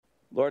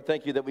Lord,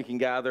 thank you that we can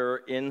gather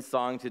in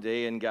song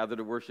today and gather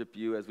to worship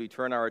you as we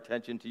turn our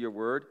attention to your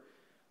word.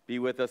 Be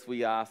with us,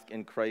 we ask,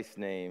 in Christ's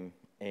name.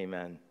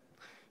 Amen.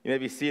 You may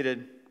be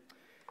seated.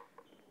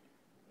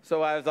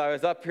 So as I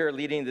was up here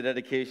leading the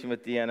dedication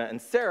with Deanna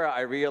and Sarah,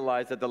 I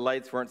realized that the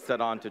lights weren't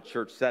set on to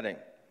church setting.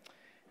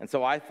 And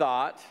so I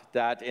thought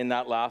that in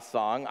that last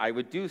song, I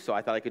would do so.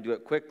 I thought I could do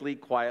it quickly,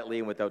 quietly,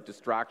 and without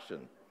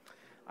distraction.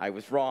 I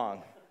was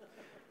wrong.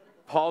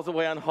 Paul's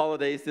away on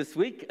holidays this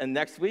week and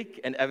next week,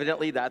 and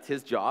evidently that's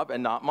his job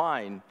and not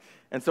mine.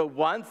 And so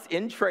once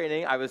in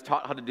training, I was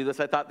taught how to do this.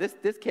 I thought,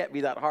 this can't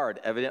be that hard.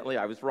 Evidently,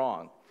 I was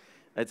wrong.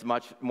 It's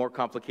much more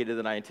complicated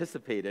than I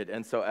anticipated.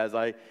 And so as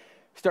I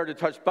started to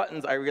touch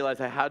buttons, I realized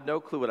I had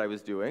no clue what I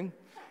was doing.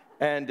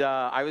 And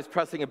I was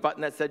pressing a button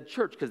that said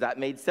church because that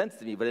made sense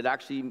to me, but it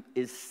actually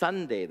is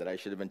Sunday that I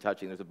should have been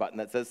touching. There's a button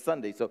that says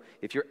Sunday. So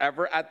if you're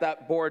ever at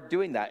that board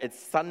doing that, it's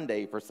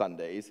Sunday for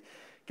Sundays.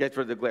 Gets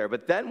rid of the glare.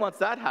 But then once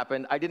that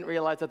happened, I didn't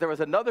realize that there was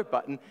another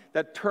button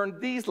that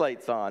turned these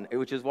lights on,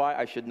 which is why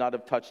I should not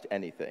have touched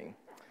anything.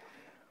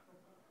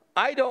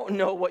 I don't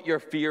know what your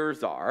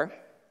fears are.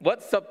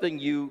 What's something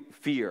you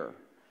fear?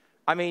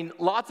 I mean,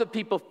 lots of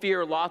people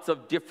fear lots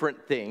of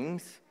different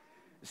things.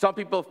 Some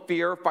people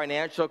fear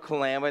financial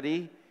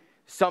calamity.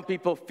 Some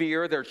people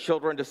fear their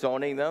children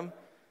disowning them.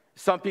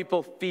 Some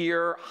people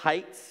fear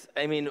heights.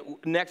 I mean,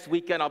 next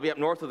weekend I'll be up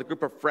north with a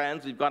group of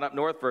friends. We've gone up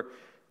north for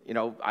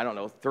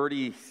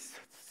 30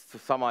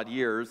 some odd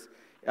years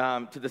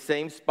to the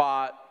same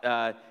spot.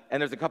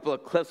 And there's a couple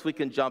of cliffs we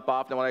can jump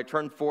off. Now, when I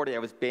turned 40, I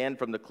was banned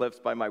from the cliffs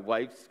by my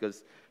wife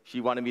because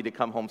she wanted me to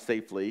come home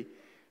safely.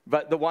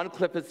 But the one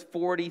cliff is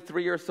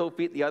 43 or so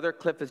feet. The other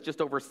cliff is just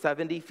over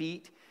 70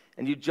 feet.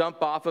 And you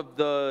jump off of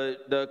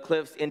the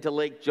cliffs into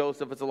Lake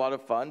Joseph. It's a lot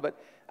of fun.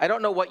 But I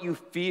don't know what you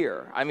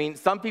fear. I mean,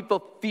 some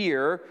people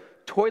fear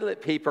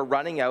toilet paper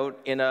running out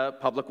in a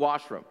public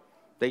washroom.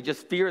 They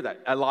just fear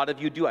that. A lot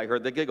of you do. I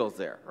heard the giggles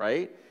there,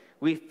 right?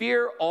 We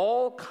fear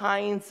all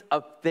kinds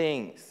of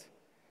things.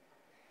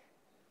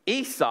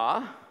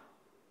 Jacob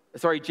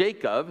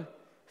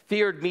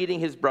feared meeting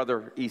his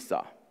brother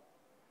Esau.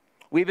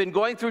 We've been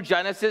going through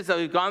Genesis.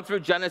 We've gone through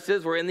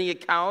Genesis. We're in the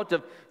account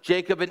of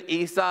Jacob and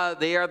Esau.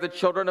 They are the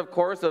children, of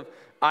course, of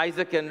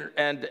Isaac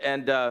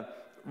and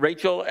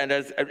Rachel, and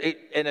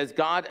as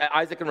God,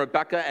 Isaac and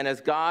Rebekah, and as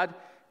God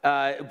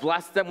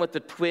blessed them with the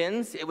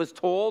twins. It was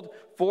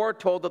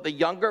foretold that the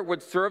younger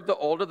would serve the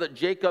older, that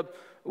Jacob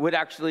would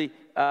actually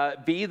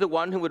be the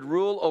one who would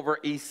rule over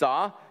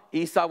Esau.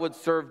 Esau would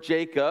serve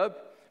Jacob,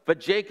 but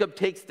Jacob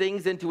takes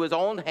things into his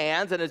own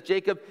hands, and as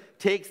Jacob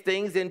takes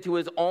things into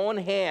his own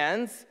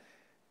hands,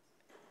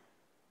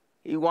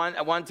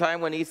 at one time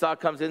when Esau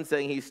comes in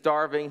saying he's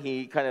starving,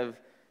 he kind of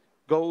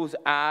goes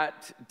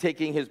at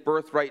taking his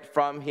birthright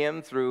from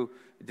him through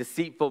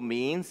deceitful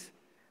means.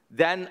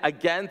 Then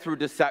again, through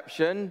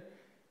deception,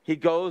 he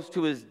goes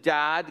to his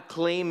dad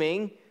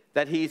claiming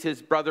that he's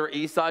his brother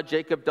Esau.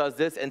 Jacob does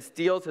this and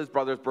steals his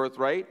brother's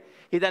birthright.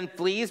 He then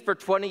flees for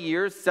 20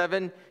 years,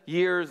 7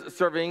 years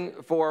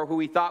serving for who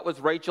he thought was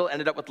Rachel,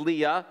 ended up with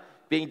Leah,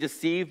 being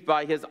deceived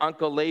by his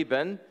uncle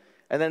Laban.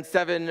 And then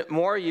 7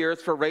 more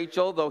years for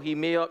Rachel, though he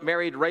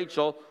married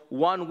Rachel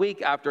 1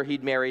 week after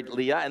he'd married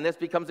Leah. And this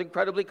becomes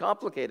incredibly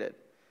complicated,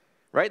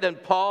 right? Then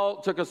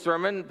Paul took a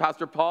sermon,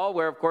 Pastor Paul,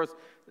 where, of course,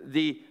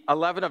 the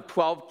 11 of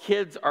 12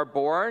 kids are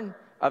born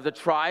of the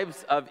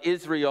tribes of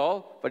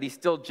Israel, but he's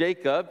still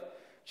Jacob.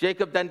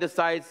 Jacob then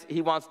decides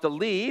he wants to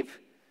leave,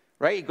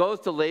 right? He goes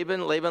to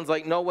Laban. Laban's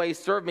like, no way,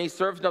 serve me.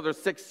 Serves another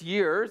 6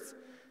 years.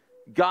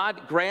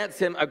 God grants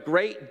him a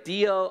great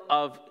deal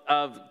of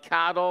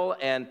cattle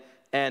and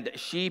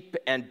sheep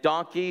and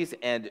donkeys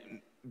and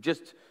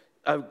just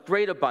a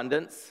great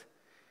abundance.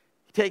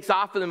 He takes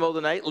off in the middle of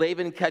the night.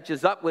 Laban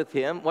catches up with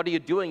him. What are you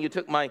doing? You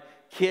took my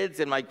kids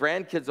and my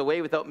grandkids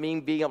away without me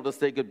being able to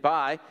say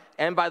goodbye.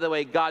 And by the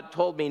way, God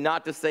told me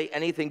not to say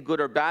anything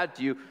good or bad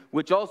to you,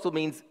 which also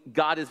means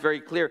God is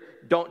very clear,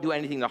 don't do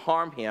anything to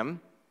harm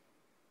him.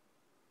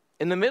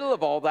 In the middle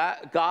of all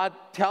that, God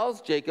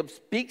tells Jacob,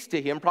 speaks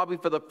to him probably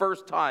for the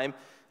first time,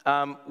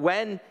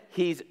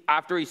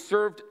 after he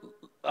served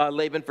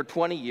Laban for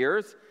 20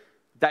 years,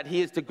 that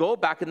he is to go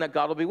back and that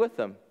God will be with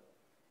him.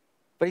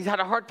 But he's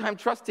had a hard time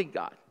trusting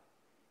God.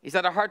 He's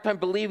had a hard time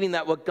believing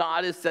that what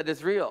God has said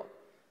is real.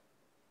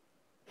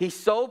 He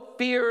so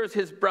fears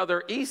his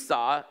brother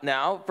Esau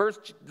now,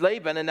 first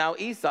Laban and now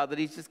Esau, that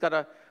he's just got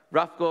a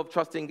rough go of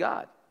trusting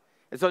God.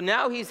 And so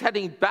now he's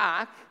heading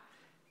back,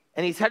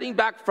 and he's heading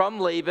back from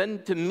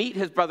Laban to meet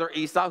his brother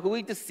Esau, who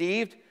he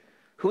deceived,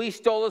 who he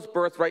stole his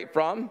birthright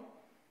from,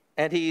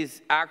 and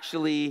he's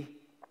actually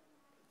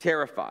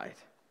terrified.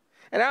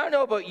 And I don't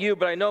know about you,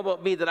 but I know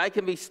about me that I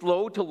can be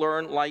slow to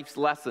learn life's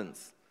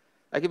lessons.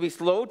 I can be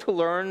slow to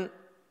learn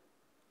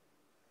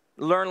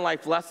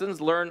life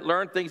lessons,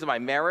 learn things in my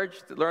marriage,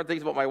 learn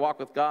things about my walk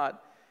with God.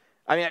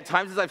 I mean, at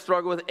times as I've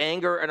struggled with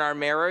anger in our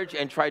marriage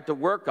and tried to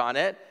work on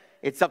it,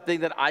 it's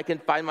something that I can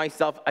find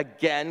myself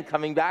again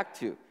coming back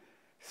to.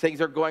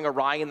 Things are going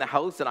awry in the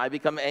house and I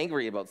become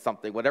angry about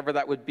something, whatever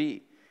that would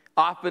be.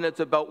 Often it's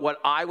about what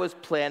I was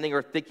planning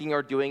or thinking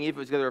or doing, even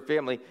if it's with our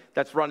family,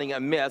 that's running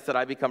amiss that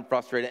I become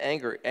frustrated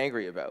and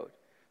angry about.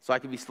 So I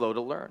can be slow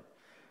to learn.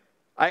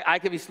 I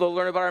can be slow to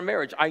learn about our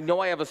marriage. I know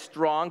I have a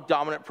strong,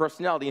 dominant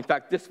personality. In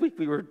fact, this week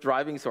we were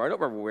driving, so I don't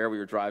remember where we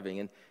were driving,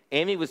 and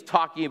Amy was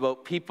talking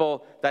about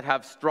people that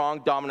have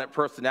strong, dominant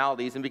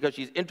personalities, and because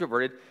she's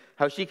introverted,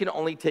 how she can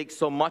only take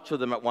so much of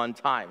them at one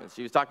time. And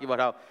she was talking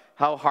about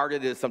how hard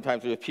it is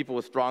sometimes with people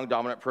with strong,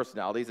 dominant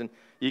personalities, and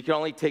you can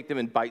only take them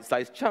in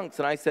bite-sized chunks.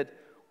 And I said,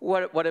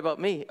 what about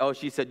me? Oh,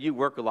 she said, you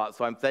work a lot,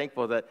 so I'm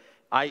thankful that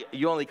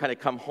you only kind of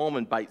come home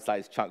in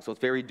bite-sized chunks, so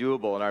it's very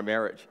doable in our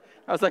marriage.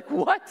 I was like,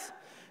 what?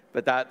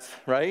 But that's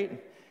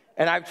right.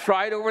 And I've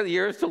tried over the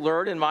years to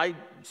learn in my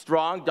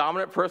strong,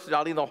 dominant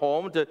personality in the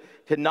home to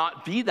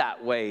not be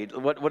that way.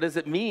 What does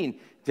it mean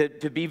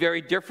to be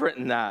very different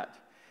in that?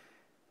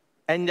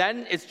 And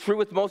then it's true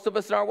with most of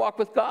us in our walk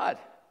with God.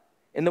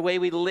 In the way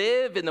we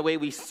live, in the way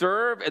we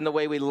serve, in the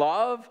way we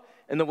love,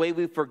 in the way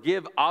we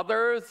forgive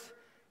others,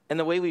 in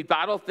the way we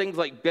battle things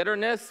like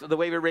bitterness, the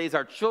way we raise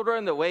our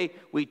children, the way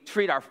we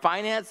treat our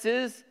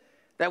finances,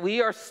 that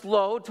we are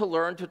slow to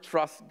learn to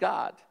trust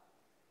God.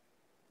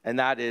 And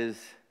that is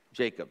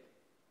Jacob.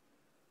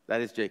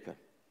 That is Jacob.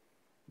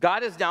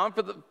 God is now,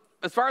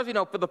 as far as we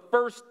know, for the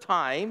first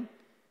time,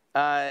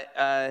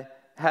 has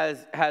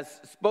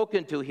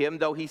spoken to him,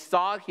 though he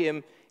saw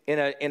him in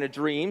a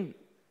dream,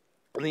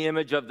 in the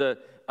image of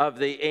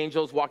the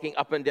angels walking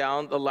up and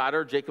down the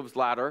ladder, Jacob's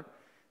ladder.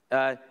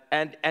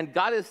 And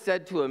God has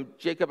said to him,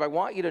 Jacob, I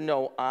want you to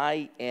know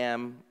I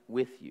am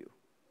with you.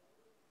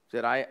 He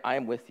said, I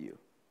am with you,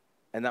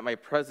 and that my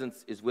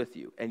presence is with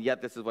you. And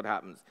yet this is what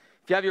happens.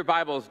 If you have your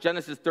Bibles,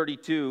 Genesis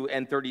 32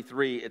 and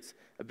 33, it's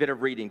a bit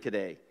of reading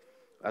today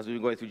as we've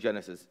been going through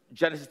Genesis.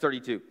 Genesis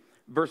 32,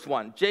 verse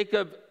 1.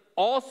 Jacob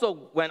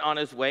also went on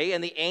his way,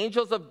 and the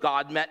angels of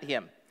God met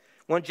him.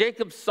 When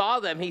Jacob saw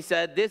them, he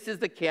said, this is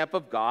the camp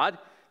of God.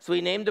 So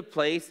he named the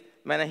place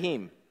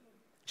Mahanaim.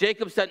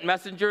 Jacob sent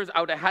messengers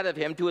out ahead of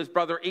him to his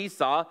brother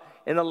Esau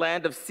in the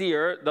land of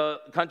Seir, the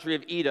country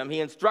of Edom.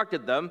 He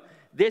instructed them,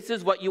 this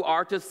is what you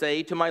are to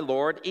say to my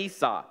lord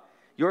Esau.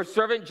 Your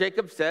servant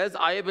Jacob says,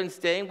 I have been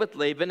staying with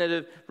Laban and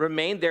have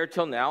remained there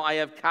till now. I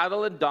have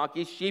cattle and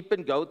donkeys, sheep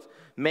and goats,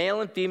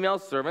 male and female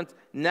servants.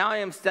 Now I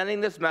am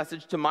sending this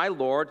message to my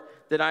Lord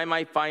that I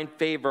might find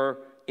favor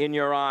in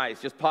your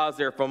eyes. Just pause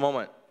there for a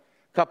moment.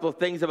 A couple of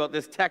things about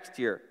this text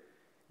here.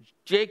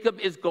 Jacob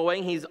is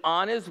going, he's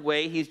on his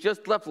way, he's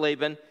just left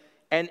Laban,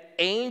 and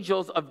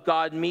angels of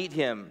God meet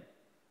him.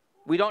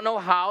 We don't know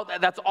how,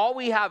 that's all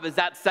we have is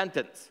that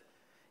sentence.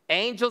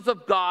 Angels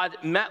of God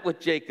met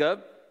with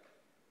Jacob,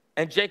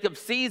 and Jacob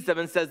sees them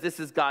and says, this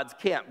is God's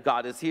camp.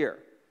 God is here.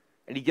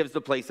 And he gives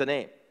the place a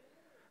name.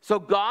 So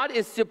God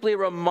is simply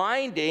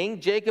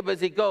reminding Jacob as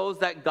he goes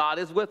that God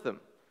is with him.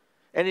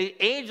 And the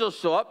angels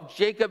show up.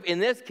 Jacob, in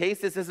this case,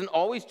 this isn't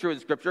always true in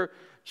Scripture.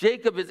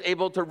 Jacob is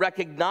able to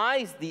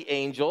recognize the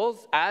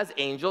angels, as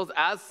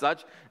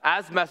such,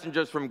 as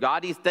messengers from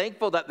God. He's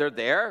thankful that they're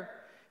there,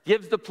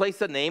 gives the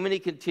place a name, and he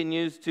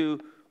continues to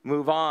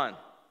move on.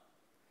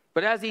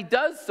 But as he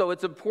does so,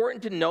 it's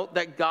important to note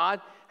that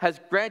God has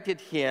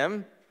granted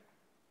him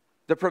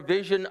the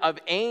provision of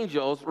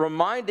angels,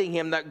 reminding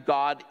him that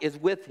God is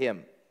with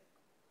him.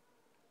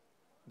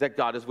 That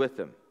God is with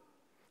him.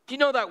 Do you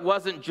know that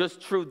wasn't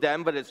just true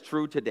then, but it's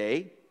true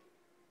today?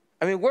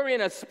 I mean, we're in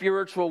a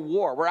spiritual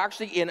war. We're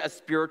actually in a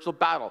spiritual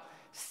battle.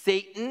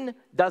 Satan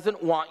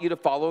doesn't want you to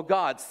follow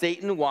God.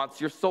 Satan wants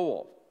your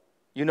soul.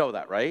 You know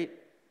that, right?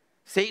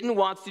 Satan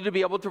wants you to be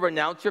able to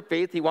renounce your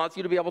faith. He wants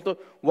you to be able to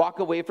walk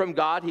away from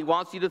God. He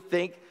wants you to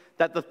think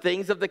that the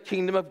things of the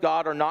kingdom of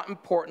God are not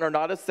important, are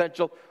not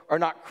essential, are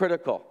not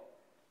critical.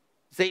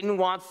 Satan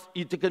wants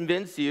you to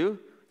convince you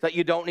that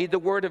you don't need the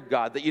word of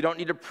God, that you don't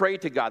need to pray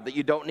to God, that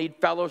you don't need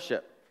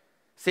fellowship.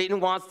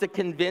 Satan wants to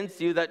convince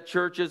you that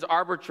church is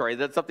arbitrary,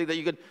 that's something that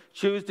you can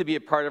choose to be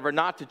a part of or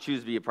not to choose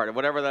to be a part of,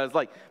 whatever that is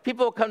like.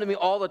 People will come to me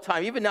all the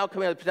time, even now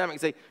coming out of the pandemic,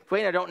 and say,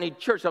 Dwayne, I don't need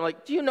church. I'm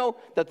like, do you know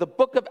that the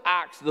book of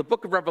Acts, the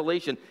book of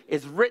Revelation,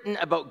 is written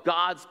about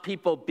God's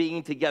people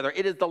being together?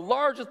 It is the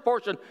largest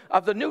portion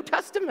of the New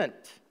Testament.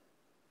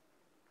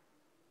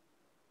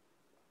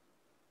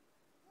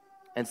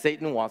 And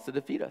Satan wants to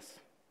defeat us.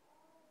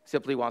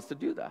 Simply wants to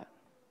do that.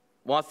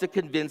 Wants to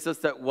convince us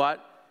that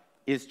what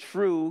is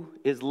true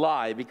is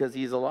lie because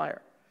he's a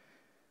liar.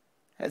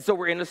 And so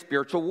we're in a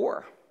spiritual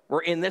war.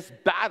 We're in this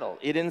battle.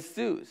 It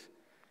ensues.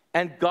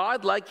 And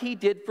God, like he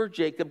did for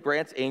Jacob,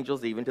 grants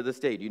angels even to this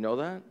day. Do you know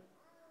that?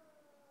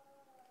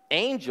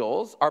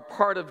 Angels are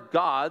part of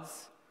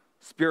God's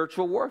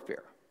spiritual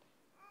warfare.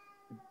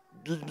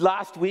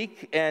 Last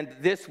week and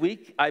this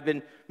week, I've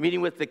been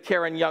meeting with the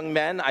Karen young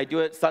men. I do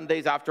it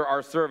Sundays after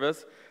our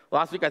service.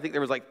 Last week, I think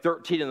there was like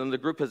 13 of them. The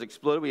group has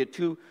exploded. We had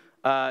two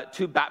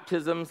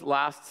baptisms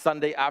last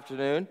Sunday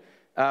afternoon.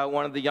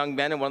 One of the young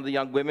men and one of the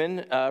young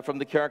women from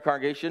the Karen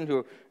congregation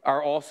who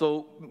are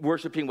also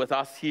worshiping with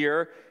us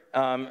here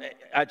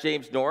at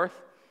James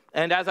North.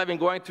 And as I've been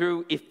going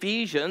through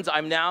Ephesians,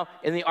 I'm now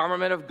in the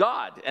armament of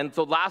God. And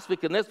so last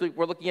week and this week,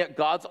 we're looking at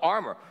God's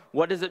armor.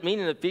 What does it mean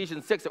in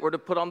Ephesians 6 that we're to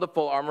put on the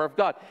full armor of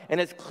God?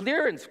 And it's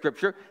clear in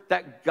Scripture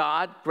that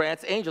God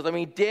grants angels. I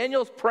mean,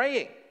 Daniel's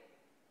praying.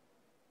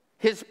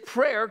 His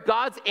prayer,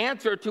 God's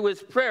answer to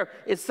his prayer,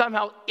 is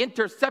somehow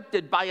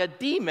intercepted by a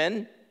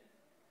demon.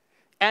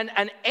 And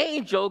an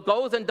angel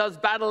goes and does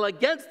battle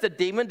against the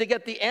demon to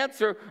get the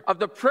answer of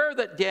the prayer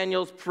that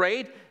Daniel's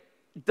prayed,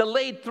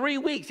 delayed 3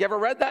 weeks. You ever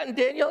read that in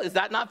Daniel? Is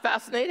that not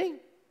fascinating?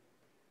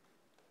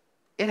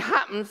 It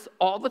happens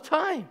all the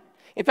time.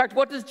 In fact,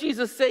 what does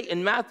Jesus say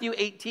in Matthew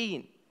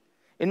 18?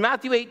 In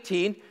Matthew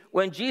 18,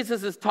 when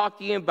Jesus is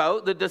talking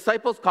about, the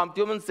disciples come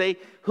to him and say,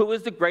 who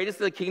is the greatest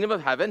in the kingdom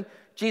of heaven?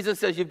 Jesus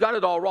says, you've got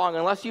it all wrong.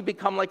 Unless you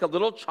become like a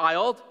little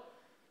child,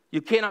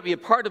 you cannot be a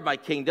part of my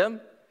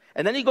kingdom.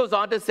 And then he goes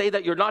on to say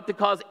that you're not to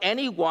cause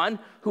anyone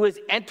who is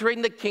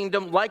entering the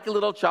kingdom like a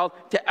little child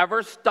to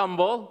ever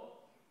stumble.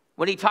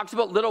 When he talks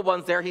about little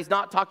ones there, he's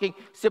not talking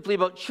simply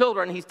about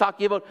children. He's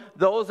talking about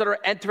those that are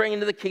entering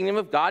into the kingdom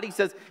of God. He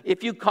says,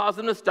 if you cause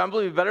them to stumble,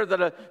 it would be better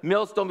that a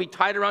millstone be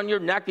tied around your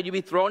neck and you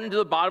be thrown into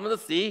the bottom of the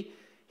sea.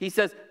 He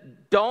says,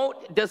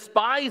 don't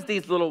despise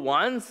these little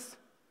ones.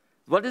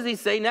 What does he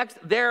say next?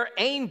 Their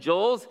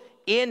angels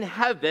in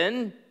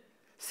heaven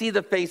see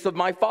the face of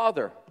my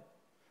Father.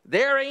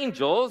 Their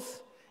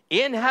angels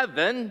in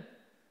heaven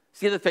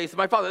see the face of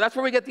my Father. That's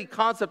where we get the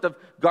concept of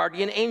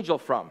guardian angel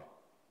from.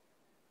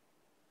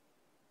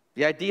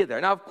 The idea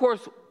there. Now, of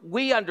course,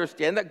 we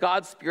understand that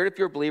God's Spirit, if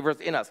you're believers,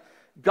 in us.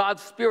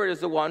 God's Spirit is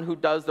the one who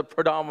does the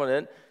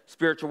predominant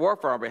spiritual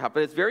warfare on our behalf.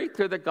 But it's very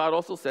clear that God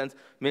also sends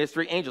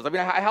ministry angels. I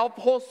mean, I have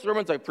whole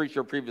sermons I preached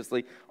here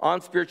previously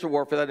on spiritual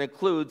warfare that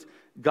includes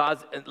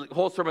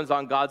whole sermons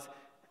on God's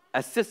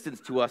assistance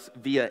to us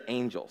via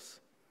angels.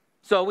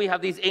 So we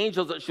have these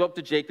angels that show up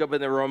to Jacob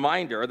and they're a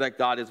reminder that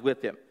God is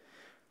with him.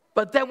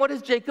 But then what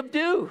does Jacob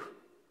do?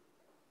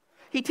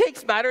 He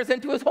takes matters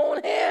into his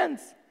own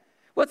hands.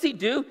 What's he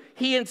do?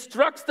 He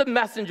instructs the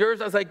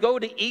messengers as I go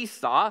to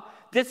Esau,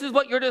 this is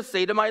what you're to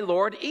say to my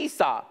lord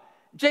Esau.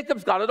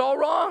 Jacob's got it all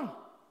wrong.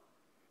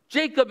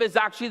 Jacob is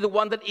actually the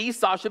one that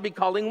Esau should be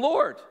calling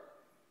Lord.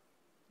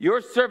 Your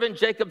servant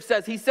Jacob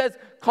says, he says,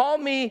 call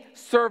me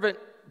servant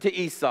to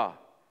Esau.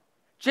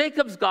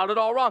 Jacob's got it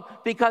all wrong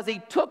because he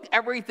took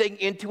everything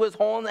into his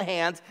own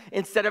hands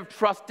instead of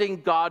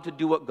trusting God to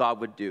do what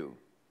God would do.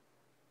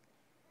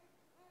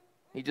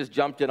 He just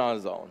jumped in on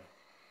his own.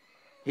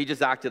 He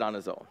just acted on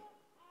his own.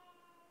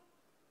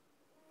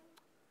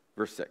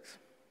 Verse 6.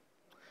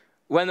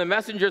 When the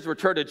messengers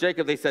returned to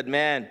Jacob, they said,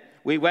 man,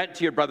 we went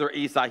to your brother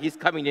Esau. He's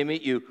coming to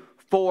meet you.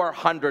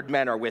 400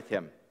 men are with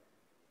him.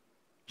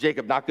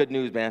 Jacob, not good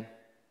news, man.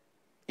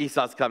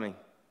 Esau's coming.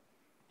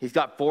 He's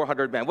got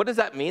 400 men. What does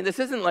that mean? This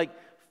is like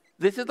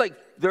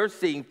they're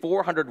seeing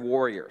 400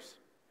 warriors.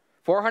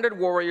 400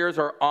 warriors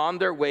are on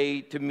their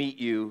way to meet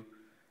you,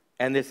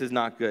 and this is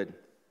not good.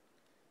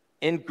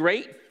 In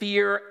great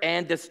fear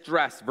and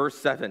distress, verse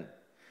 7,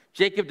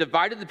 Jacob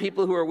divided the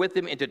people who were with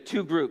him into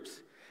two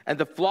groups, and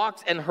the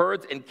flocks and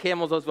herds and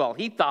camels as well.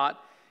 He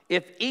thought,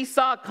 if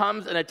Esau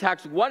comes and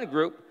attacks one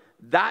group,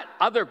 that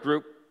other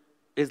group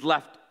is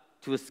left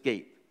to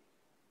escape.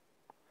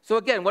 So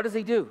again, what does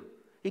he do?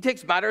 He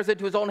takes matters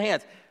into his own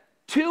hands.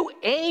 Two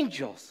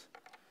angels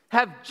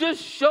have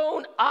just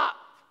shown up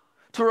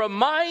to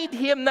remind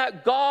him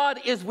that God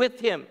is with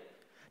him,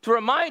 to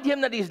remind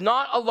him that he's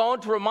not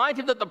alone, to remind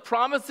him that the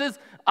promises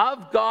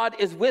of God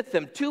is with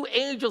him. Two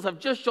angels have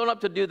just shown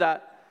up to do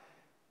that.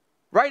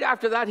 Right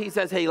after that, he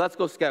says, hey, let's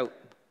go scout.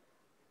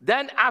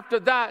 Then after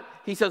that,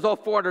 he says,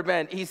 400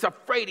 men. He's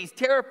afraid. He's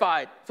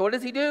terrified. So what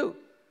does he do?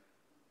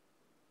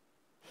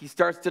 He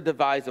starts to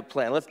devise a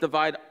plan. Let's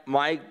divide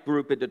my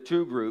group into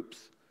two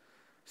groups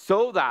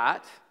so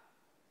that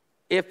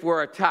if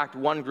we're attacked,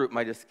 one group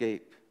might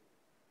escape.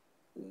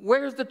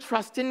 Where's the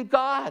trust in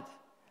God?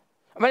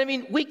 I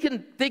mean, we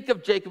can think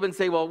of Jacob and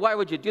say, well, why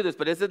would you do this?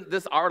 But isn't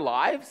this our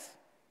lives?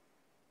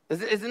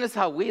 Isn't this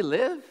how we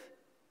live?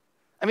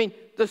 I mean,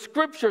 the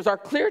scriptures are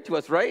clear to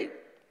us, right?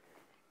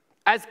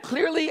 As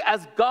clearly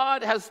as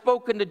God has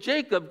spoken to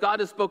Jacob, God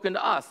has spoken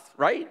to us,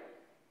 right?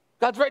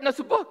 God's writing us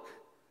a book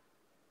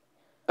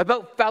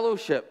about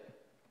fellowship,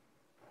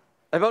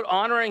 about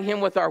honoring him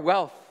with our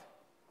wealth,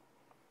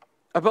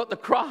 about the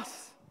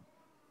cross.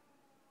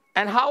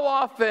 And how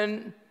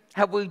often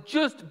have we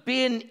just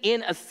been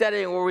in a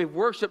setting where we've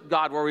worshiped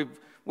God, where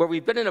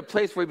we've been in a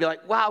place where we'd be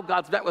like, wow,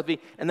 God's met with me,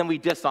 and then we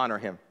dishonor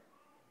him.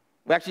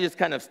 We actually just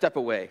kind of step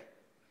away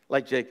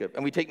like Jacob,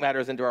 and we take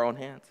matters into our own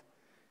hands.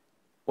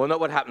 Well,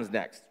 note what happens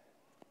next.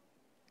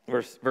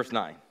 Verse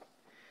 9.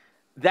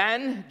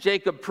 Then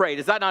Jacob prayed.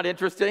 Is that not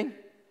interesting?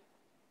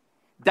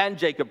 Then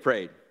Jacob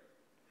prayed.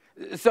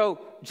 So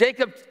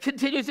Jacob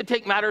continues to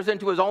take matters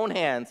into his own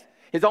hands,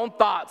 his own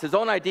thoughts, his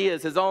own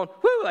ideas, his own,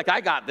 like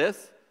I got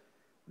this.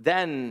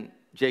 Then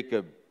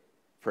Jacob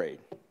prayed.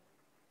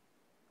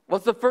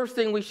 What's the first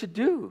thing we should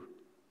do?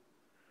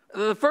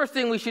 The first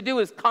thing we should do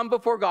is come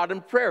before God in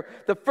prayer.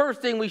 The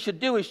first thing we should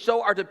do is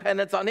show our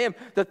dependence on him.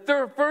 The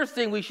first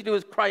thing we should do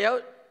is cry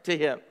out to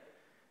him.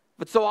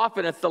 But so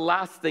often it's the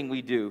last thing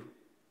we do.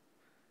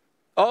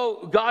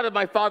 Oh, God of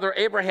my father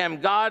Abraham,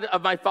 God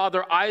of my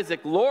father Isaac,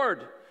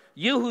 Lord,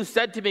 you who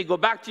said to me, go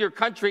back to your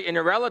country and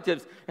your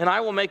relatives, and I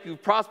will make you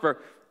prosper.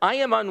 I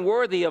am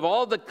unworthy of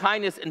all the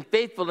kindness and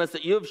faithfulness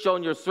that you have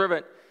shown your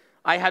servant.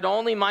 I had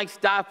only my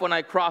staff when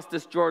I crossed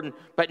this Jordan,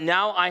 but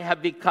now I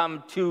have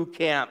become two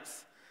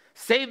camps.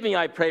 Save me,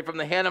 I pray, from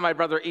the hand of my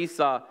brother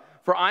Esau,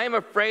 for I am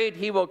afraid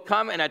he will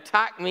come and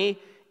attack me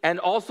and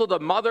also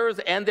the mothers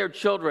and their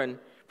children.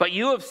 But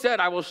you have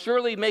said, I will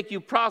surely make you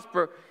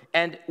prosper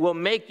and will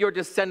make your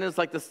descendants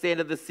like the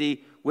sand of the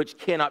sea, which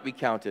cannot be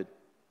counted.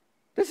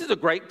 This is a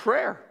great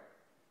prayer.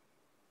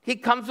 He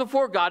comes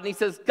before God and he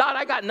says, God,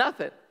 I got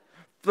nothing.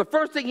 The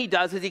first thing he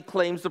does is he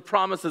claims the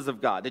promises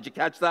of God. Did you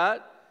catch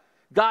that?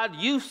 God,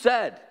 you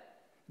said.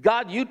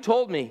 God, you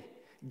told me.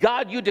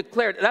 God, you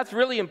declared. That's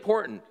really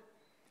important.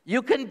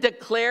 You can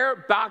declare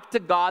back to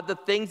God the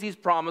things he's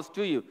promised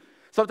to you.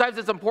 Sometimes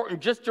it's important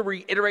just to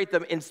reiterate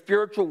them in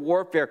spiritual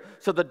warfare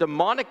so the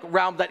demonic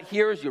realm that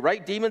hears you,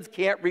 right? Demons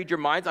can't read your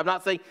minds. I'm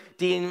not saying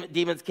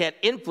demons can't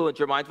influence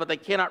your minds, but they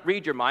cannot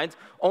read your minds.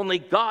 Only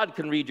God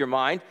can read your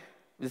mind.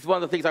 This is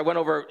one of the things I went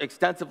over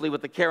extensively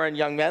with the Karen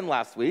young men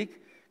last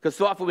week, because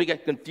so often we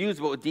get confused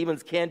about what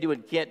demons can do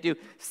and can't do.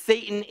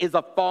 Satan is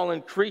a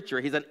fallen creature.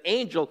 He's an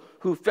angel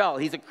who fell.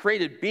 He's a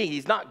created being.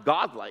 He's not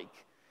godlike.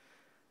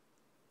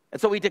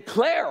 And so we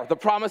declare the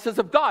promises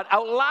of God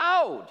out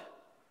loud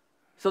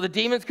so the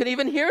demons can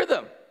even hear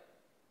them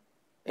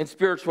in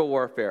spiritual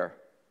warfare.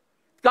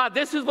 God,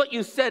 this is what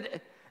you said.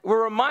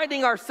 We're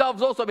reminding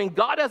ourselves also,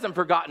 God hasn't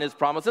forgotten his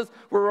promises.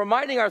 We're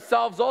reminding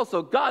ourselves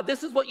also, God,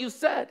 this is what you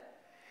said.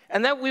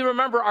 And then we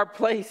remember our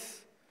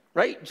place,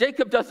 right?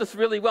 Jacob does this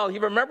really well. He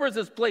remembers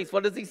his place.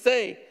 What does he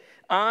say?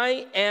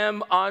 I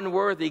am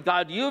unworthy.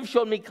 God, you have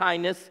shown me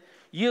kindness.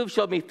 You have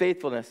shown me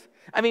faithfulness.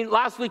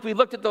 Last week we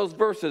looked at those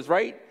verses,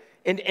 right?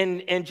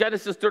 In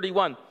Genesis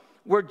 31,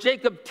 where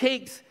Jacob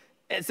takes,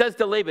 it says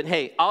to Laban,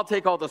 hey, I'll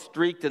take all the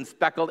streaked and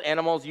speckled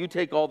animals. You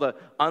take all the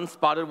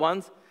unspotted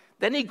ones.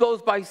 Then he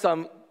goes by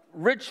some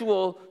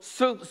ritual,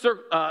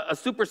 a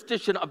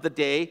superstition of the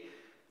day,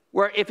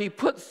 where if he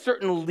put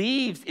certain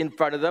leaves in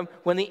front of them,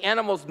 when the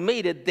animals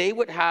mated, they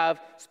would have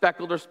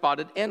speckled or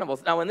spotted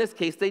animals. Now, in this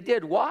case, they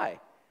did. Why?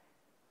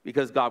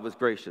 Because God was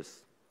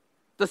gracious.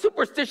 The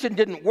superstition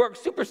didn't work.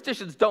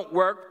 Superstitions don't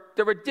work.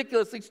 They're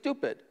ridiculously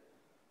stupid.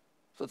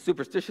 That's what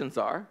superstitions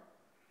are.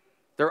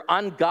 They're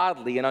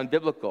ungodly and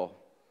unbiblical.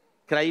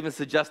 Can I even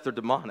suggest they're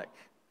demonic?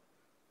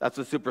 That's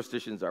what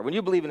superstitions are. When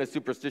you believe in a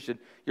superstition,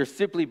 you're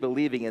simply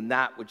believing in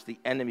that which the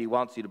enemy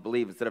wants you to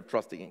believe instead of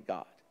trusting in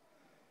God.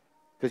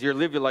 Because you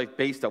live your life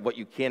based on what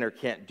you can or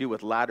can't do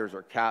with ladders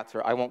or cats,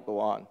 or I won't go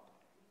on.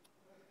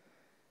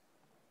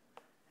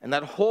 And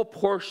that whole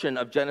portion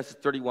of Genesis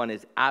 31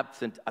 is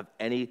absent of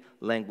any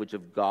language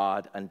of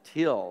God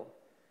until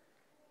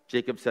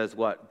Jacob says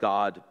what?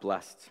 God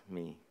blessed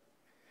me.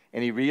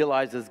 And he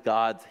realizes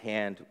God's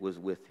hand was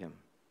with him.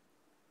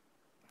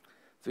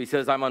 So he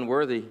says, I'm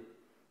unworthy.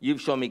 You've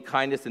shown me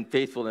kindness and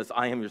faithfulness.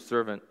 I am your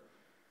servant.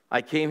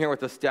 I came here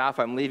with a staff.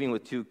 I'm leaving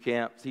with two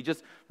camps. He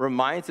just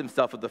reminds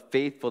himself of the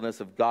faithfulness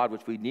of God,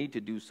 which we need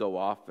to do so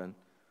often.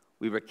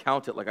 We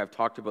recount it like I've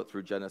talked about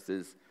through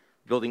Genesis,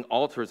 building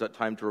altars at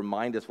times to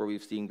remind us where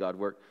we've seen God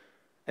work.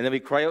 And then we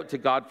cry out to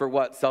God for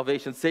what?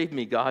 Salvation. Save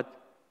me, God.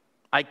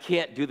 I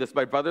can't do this.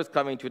 My brother's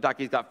coming to attack.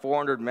 He's got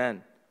 400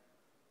 men.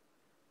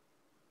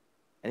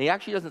 And he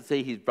actually doesn't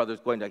say his brother's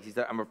going to attack. He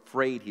said, I'm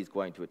afraid he's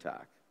going to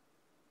attack.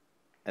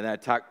 And then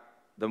attack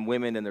the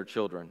women and their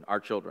children,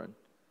 our children.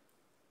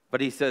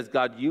 But he says,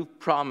 God, you've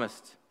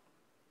promised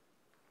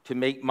to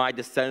make my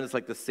descendants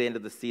like the sand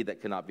of the sea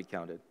that cannot be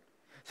counted.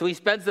 So he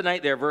spends the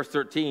night there, verse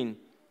 13.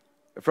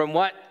 From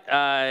what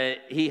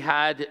he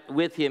had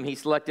with him, he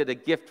selected a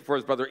gift for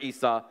his brother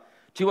Esau.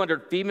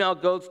 200 female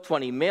goats,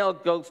 20 male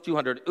goats,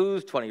 200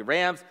 ewes, 20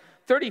 rams,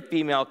 30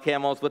 female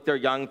camels with their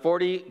young,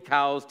 40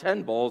 cows,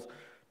 10 bulls,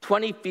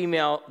 20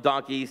 female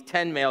donkeys,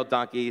 10 male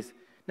donkeys.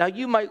 Now,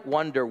 you might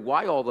wonder,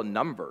 why all the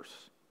numbers?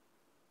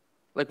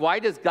 Like, why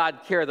does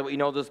God care that we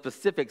know the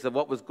specifics of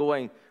what was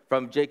going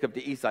from Jacob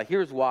to Esau?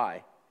 Here's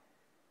why.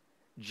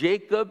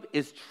 Jacob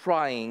is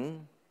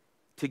trying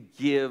to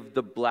give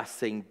the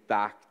blessing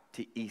back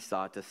to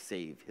Esau to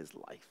save his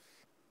life.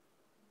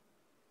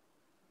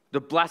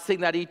 The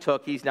blessing that he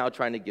took, he's now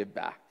trying to give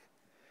back.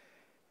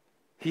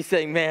 He's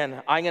saying,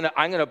 man, I'm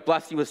gonna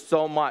bless you with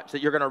so much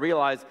that you're going to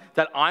realize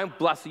that I'm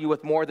blessing you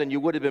with more than you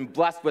would have been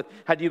blessed with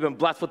had you been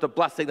blessed with the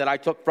blessing that I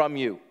took from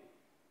you.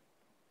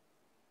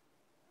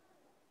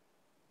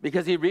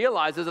 Because he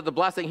realizes that the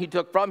blessing he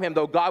took from him,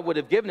 though God would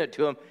have given it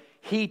to him,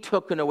 he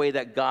took in a way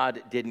that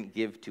God didn't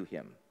give to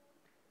him.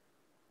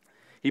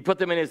 He put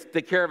them in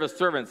the care of his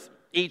servants,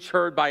 each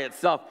herd by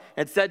itself,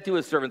 and said to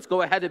his servants,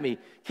 go ahead of me,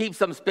 keep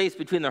some space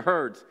between the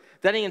herds.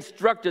 Then he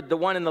instructed the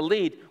one in the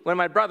lead, when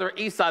my brother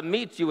Esau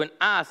meets you and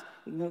asks,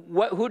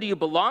 who do you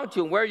belong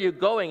to and where are you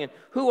going and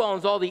who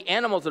owns all the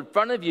animals in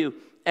front of you?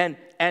 And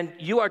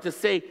you are to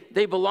say,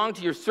 they belong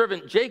to your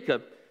servant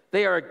Jacob.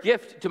 They are a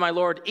gift to my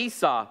lord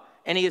Esau.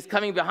 and he is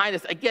coming behind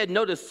us. Again,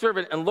 notice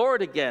servant and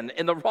Lord again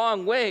in the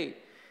wrong way.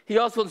 He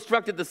also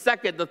instructed the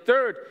second, the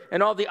third,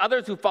 and all the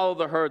others who follow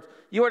the herds.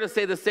 You are to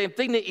say the same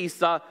thing to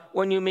Esau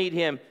when you meet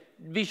him.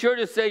 Be sure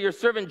to say your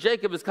servant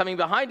Jacob is coming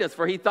behind us,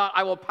 for he thought,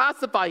 I will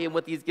pacify him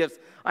with these gifts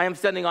I am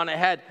sending on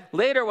ahead.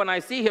 Later, when I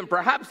see him,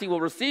 perhaps he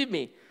will receive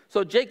me.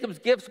 So Jacob's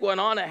gifts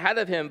went on ahead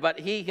of him, but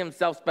he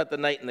himself spent the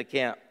night in the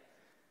camp.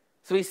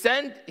 So he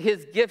sent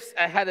his gifts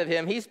ahead of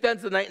him. He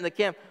spends the night in the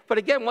camp. But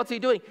again, what's he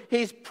doing?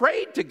 He's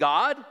prayed to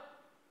God.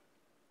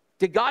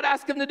 Did God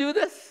ask him to do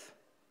this?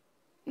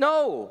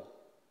 No.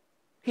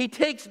 He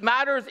takes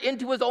matters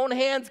into his own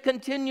hands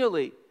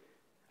continually.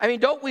 I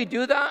mean, don't we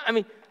do that? I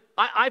mean,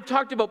 I've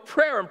talked about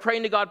prayer and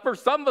praying to God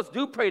first. Some of us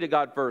do pray to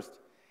God first.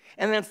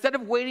 And then instead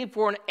of waiting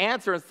for an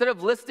answer, instead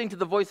of listening to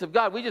the voice of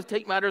God, we just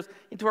take matters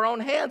into our own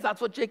hands.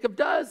 That's what Jacob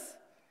does.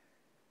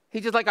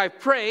 He's just like, I've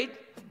prayed.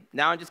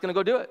 Now I'm just going to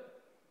go do it.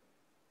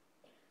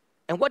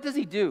 And what does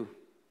he do?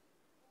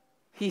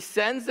 He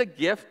sends a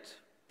gift,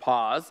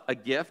 pause, a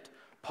gift,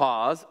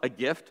 pause, a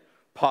gift,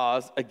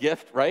 pause, a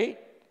gift, right?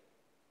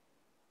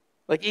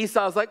 Like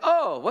Esau's like,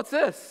 oh, what's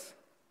this?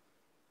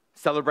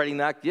 Celebrating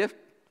that gift.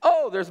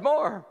 Oh, there's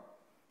more.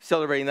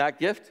 Celebrating that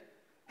gift.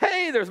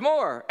 Hey, there's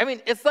more. I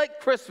mean, it's like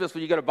Christmas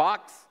when you get a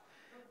box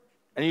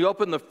and you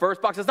open the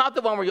first box. It's not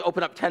the one where you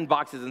open up 10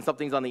 boxes and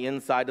something's on the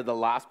inside of the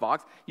last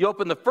box. You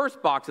open the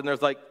first box and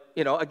there's like,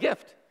 a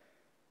gift.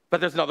 But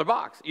there's another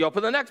box. You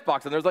open the next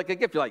box and there's like a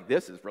gift. You're like,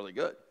 this is really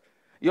good.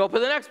 You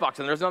open the next box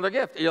and there's another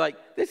gift. You're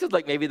like, this is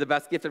like maybe the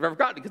best gift I've ever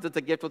gotten because it's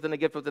a gift within a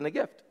gift within a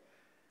gift.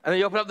 And then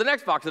you open up the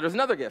next box and there's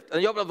another gift. And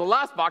then you open up the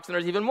last box and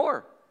there's even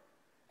more.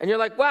 And you're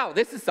like, wow,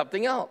 this is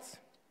something else.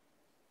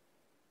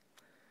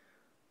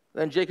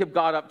 Then Jacob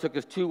got up, took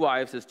his 2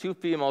 wives, his 2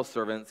 female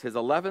servants, his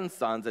 11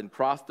 sons, and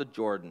crossed the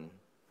Jordan,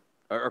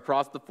 or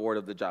across the ford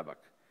of the Jabbok.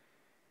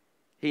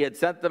 He had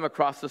sent them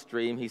across the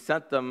stream. He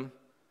sent them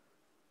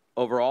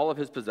over all of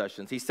his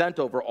possessions. He sent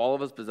over all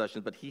of his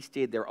possessions, but he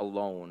stayed there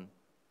alone.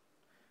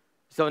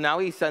 So now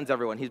he sends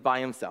everyone. He's by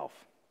himself.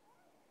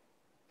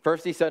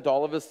 First, he sent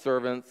all of his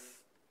servants,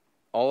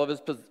 all of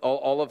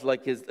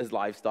his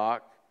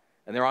livestock,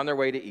 and they're on their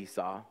way to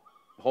Esau.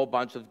 A whole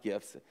bunch of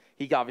gifts.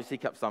 He obviously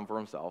kept some for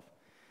himself.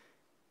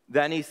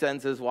 Then he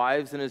sends his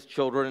wives and his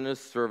children and his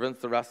servants,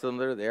 the rest of them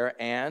that are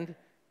there, and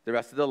the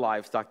rest of the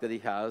livestock that he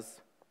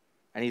has,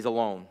 and he's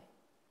alone.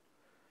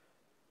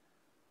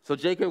 So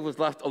Jacob was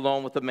left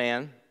alone with the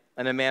man,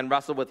 and the man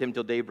wrestled with him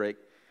till daybreak.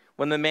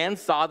 When the man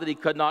saw that he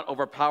could not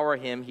overpower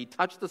him, he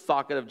touched the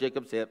socket of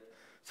Jacob's hip,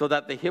 so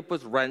that the hip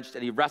was wrenched,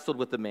 and he wrestled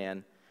with the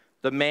man.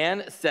 The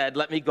man said,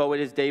 let me go, it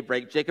is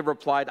daybreak. Jacob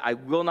replied, I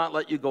will not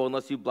let you go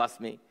unless you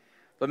bless me.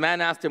 The man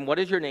asked him, what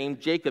is your name?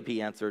 Jacob,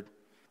 he answered.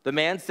 The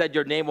man said,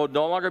 your name will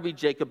no longer be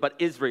Jacob, but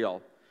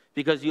Israel,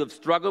 because you have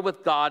struggled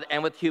with God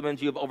and with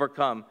humans, you have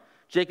overcome.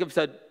 Jacob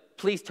said,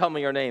 please tell me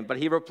your name. But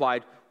he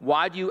replied,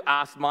 why do you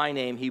ask my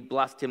name? He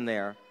blessed him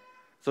there.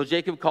 So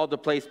Jacob called the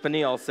place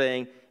Peniel,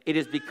 saying, it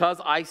is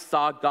because I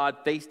saw God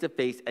face to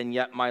face, and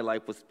yet my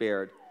life was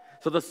spared.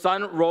 So the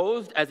sun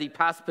rose as he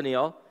passed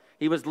Peniel.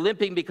 He was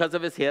limping because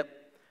of his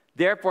hip.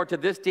 Therefore, to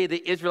this day,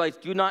 the Israelites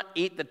do not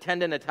eat the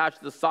tendon attached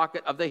to the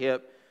socket of the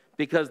hip,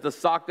 because the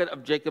socket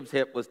of Jacob's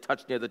hip was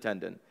touched near the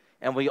tendon.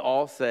 And we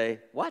all say,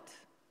 what?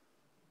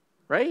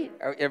 Right?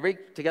 Are every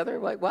together?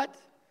 Like, what?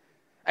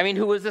 I mean,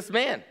 who is this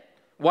man?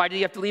 Why did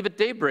he have to leave at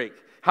daybreak?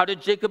 How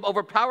did Jacob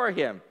overpower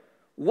him?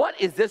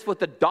 What is this with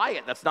the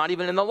diet that's not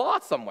even in the law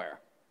somewhere?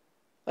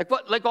 Like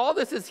what? Like all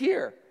this is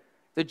here.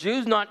 The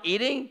Jews not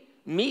eating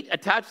meat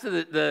attached to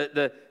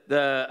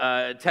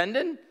the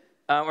tendon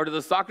or to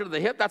the socket of the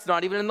hip. That's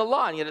not even in the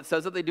law, and yet it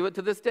says that they do it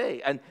to this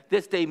day. And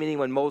this day meaning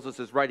when Moses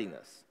is writing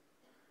this.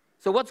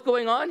 So what's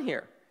going on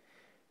here?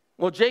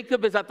 Well,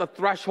 Jacob is at the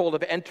threshold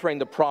of entering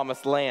the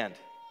promised land.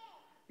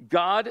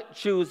 God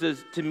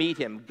chooses to meet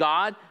him.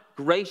 God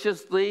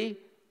graciously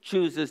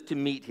chooses to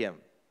meet him.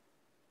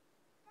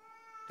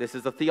 This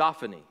is a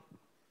theophany,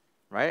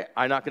 right?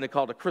 I'm not going to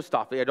call it a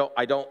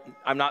Christophany.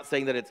 I'm not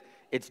saying that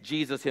it's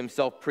Jesus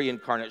himself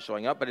pre-incarnate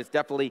showing up, but it's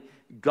definitely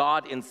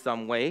God in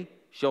some way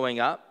showing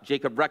up.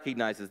 Jacob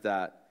recognizes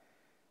that.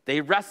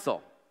 They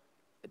wrestle.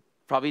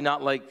 Probably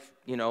not like,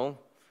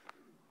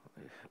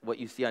 what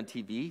you see on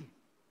TV.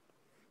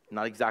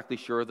 Not exactly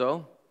sure,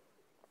 though.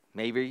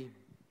 Maybe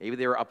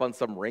they were up on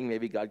some ring.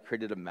 Maybe God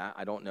created a mat.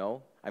 I don't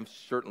know. I'm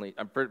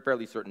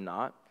fairly certain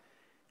not.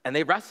 And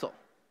they wrestle.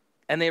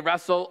 And they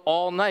wrestle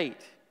all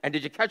night. And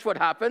did you catch what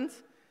happens?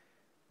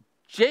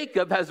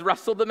 Jacob has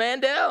wrestled the man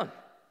down.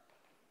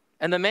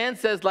 And the man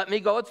says, let me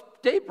go, it's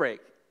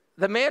daybreak.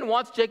 The man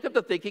wants Jacob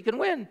to think he can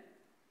win.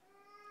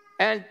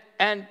 And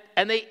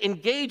they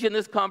engage in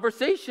this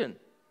conversation.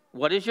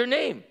 What is your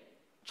name?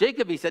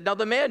 Jacob, he said. Now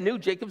the man knew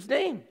Jacob's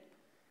name.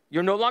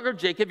 You're no longer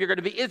Jacob, you're going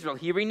to be Israel.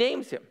 He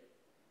renames him.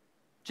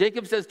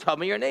 Jacob says, tell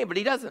me your name, but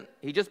he doesn't.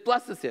 He just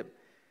blesses him.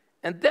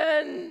 And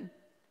then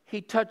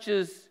he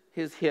touches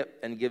his hip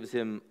and gives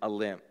him a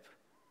limp.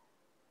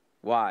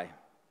 Why?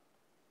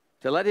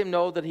 To let him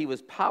know that he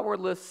was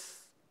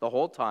powerless the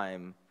whole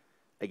time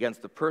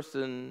against the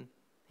person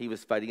he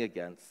was fighting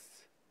against.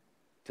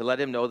 to let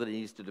him know that he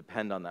needs to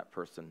depend on that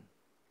person.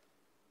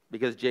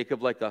 Because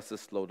Jacob, like us,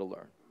 is slow to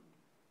learn,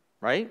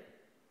 right?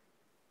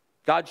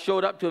 God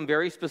showed up to him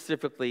very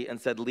specifically and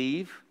said,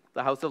 leave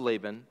the house of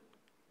Laban,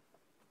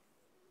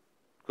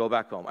 go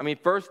back home. I mean,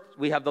 first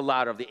we have the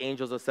ladder of the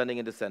angels ascending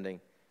and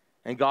descending,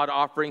 and God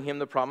offering him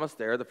the promise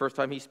there. The first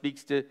time he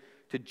speaks to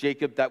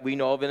Jacob that we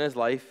know of in his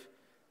life,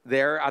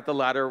 there at the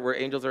ladder where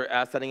angels are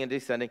ascending and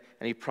descending,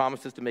 and he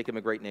promises to make him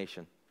a great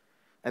nation.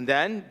 And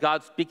then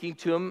God speaking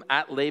to him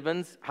at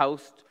Laban's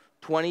house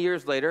 20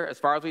 years later, as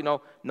far as we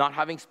know, not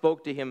having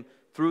spoke to him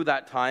through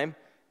that time,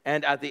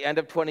 and at the end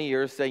of 20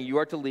 years saying, you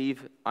are to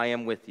leave, I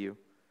am with you.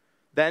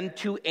 Then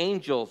 2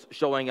 angels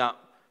showing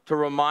up to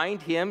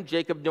remind him,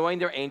 Jacob knowing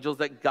they're angels,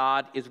 that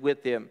God is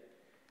with him.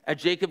 And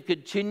Jacob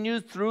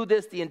continues through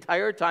this the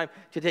entire time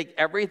to take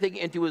everything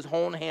into his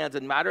own hands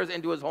and matters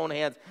into his own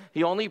hands.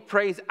 He only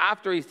prays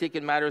after he's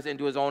taken matters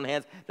into his own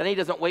hands. Then he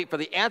doesn't wait for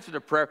the answer to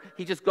prayer.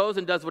 He just goes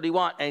and does what he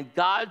wants. And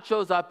God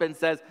shows up and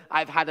says,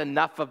 I've had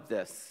enough of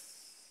this.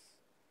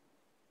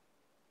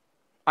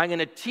 I'm going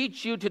to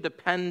teach you to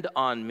depend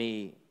on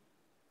me.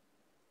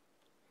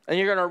 And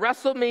you're going to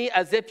wrestle me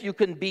as if you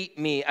can beat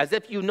me, as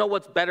if you know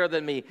what's better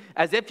than me,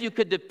 as if you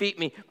could defeat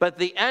me. But at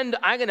the end,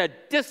 I'm going to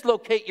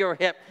dislocate your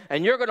hip,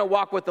 and you're going to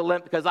walk with a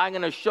limp because I'm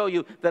going to show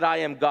you that I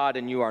am God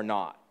and you are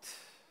not.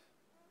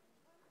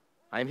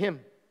 I'm him.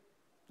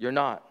 You're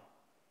not.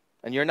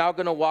 And you're now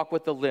going to walk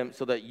with a limp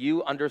so that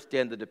you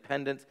understand the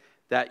dependence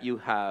that you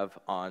have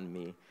on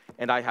me.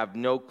 And I have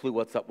no clue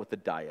what's up with the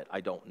diet.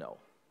 I don't know.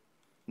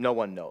 No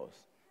one knows.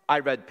 I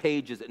read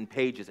pages and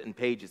pages and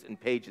pages and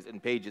pages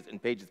and pages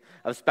and pages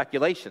of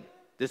speculation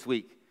this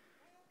week.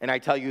 And I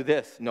tell you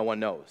this, no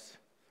one knows.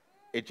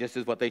 It just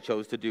is what they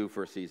chose to do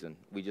for a season.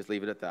 We just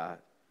leave it at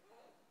that.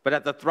 But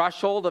at the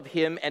threshold of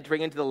him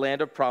entering into the land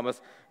of promise,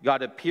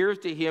 God appears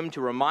to him to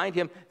remind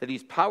him that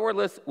he's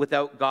powerless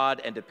without God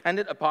and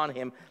dependent upon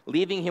him,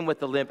 leaving him with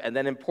the limp. And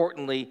then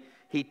importantly,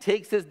 he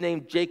takes his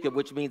name Jacob,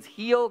 which means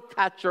heel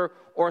catcher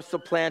or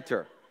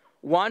supplanter.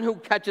 One who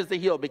catches the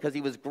heel, because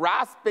he was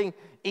grasping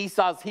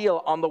Esau's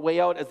heel on the way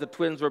out as the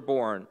twins were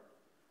born.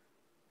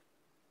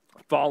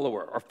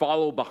 Follower or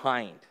follow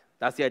behind.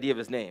 That's the idea of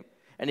his name.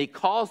 And he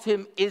calls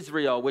him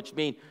Israel, which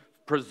means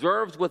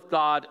preserves with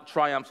God,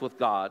 triumphs with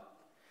God.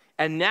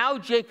 And now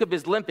Jacob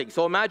is limping.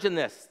 So imagine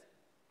this.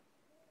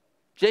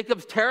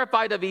 Jacob's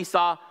terrified of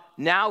Esau.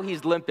 Now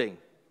he's limping.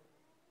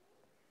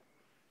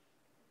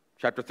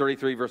 Chapter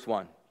 33, verse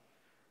 1.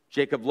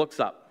 Jacob looks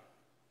up,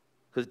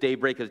 because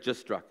daybreak has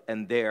just struck,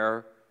 and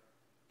there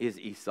is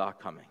Esau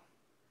coming.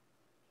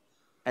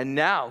 And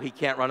now he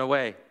can't run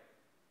away.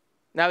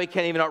 Now he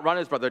can't even outrun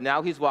his brother.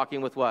 Now he's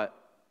walking with what?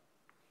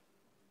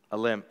 A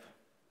limp.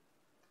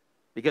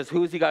 Because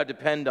who's he got to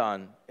depend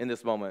on in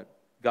this moment?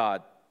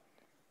 God.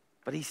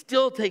 But he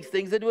still takes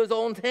things into his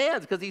own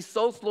hands because he's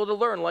so slow to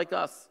learn, like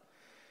us.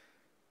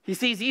 He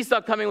sees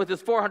Esau coming with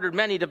his 400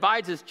 men. He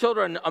divides his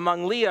children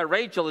among Leah,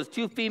 Rachel, his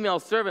 2 female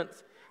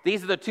servants.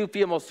 These are the 2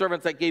 female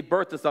servants that gave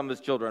birth to some of his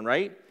children,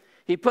 right?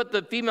 He put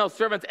the female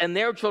servants and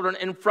their children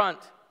in front.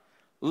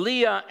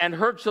 Leah and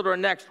her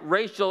children next.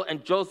 Rachel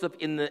and Joseph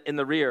in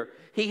the rear.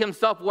 He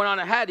himself went on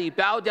ahead. He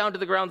bowed down to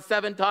the ground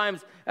 7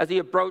 times as he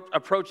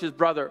approached his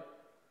brother.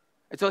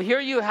 And so here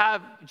you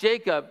have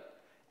Jacob.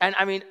 And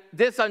I mean,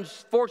 this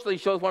unfortunately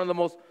shows one of the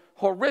most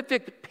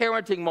horrific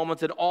parenting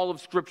moments in all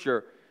of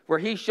Scripture, where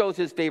he shows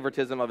his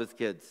favoritism of his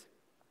kids.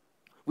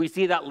 We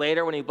see that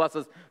later when he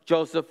blesses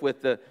Joseph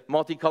with the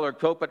multicolored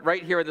coat. But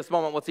right here at this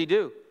moment, what's he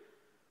do?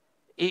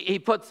 He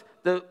puts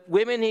the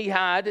women he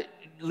had,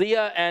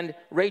 Leah and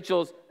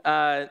Rachel's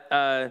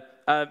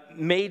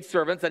maid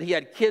servants that he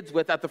had kids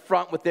with, at the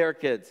front with their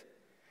kids.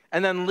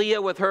 And then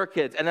Leah with her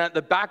kids. And at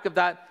the back of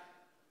that,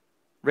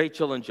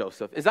 Rachel and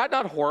Joseph. Is that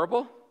not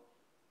horrible?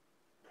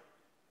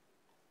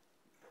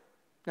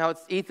 Now,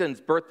 it's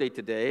Ethan's birthday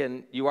today,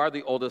 and you are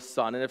the oldest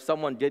son. And if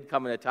someone did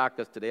come and attack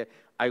us today,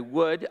 I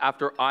would,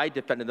 after I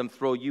defended them,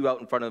 throw you out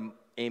in front of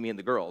Amy and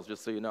the girls,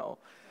 just so you know.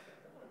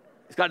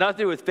 It's got nothing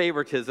to do with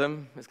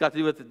favoritism. It's got to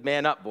do with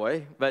man up,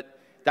 boy. But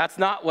that's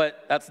not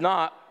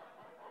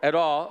at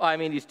all. I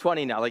mean, he's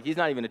 20 now. Like, he's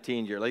not even a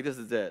teen year. Like, this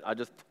is it. I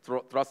just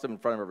thrust him in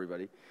front of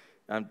everybody.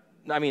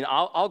 I mean,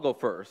 I'll go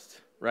first,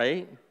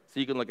 right?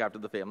 So you can look after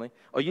the family.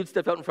 Oh, you'd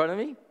step out in front of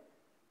me?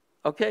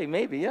 Okay,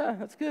 maybe, yeah,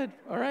 that's good.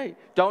 All right.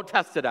 Don't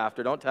test it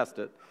after. Don't test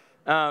it.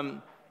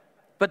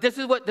 But this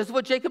is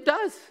what Jacob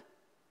does,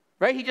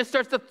 right? He just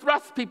starts to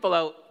thrust people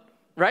out,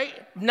 right?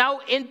 Now,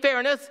 in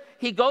fairness,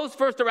 he goes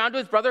first around to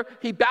his brother.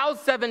 He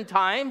bows 7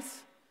 times.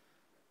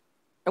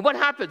 And what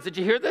happens? Did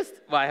you hear this?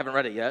 Well, I haven't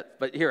read it yet,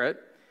 but hear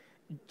it.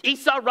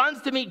 Esau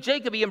runs to meet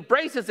Jacob. He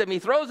embraces him. He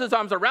throws his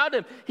arms around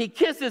him. He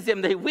kisses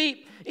him. They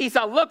weep.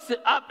 Esau looks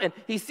up and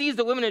he sees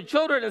the women and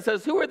children and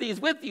says, "Who are these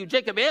with you?"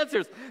 Jacob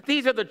answers,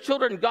 "These are the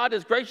children God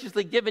has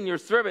graciously given your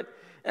servant."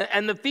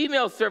 And the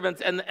female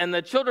servants and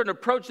the children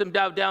approached them,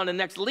 bowed down. And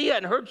next, Leah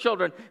and her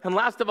children. And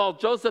last of all,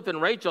 Joseph and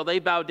Rachel, they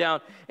bowed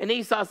down. And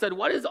Esau said,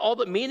 what is all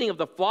the meaning of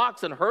the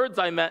flocks and herds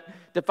I met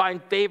to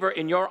find favor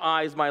in your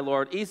eyes, my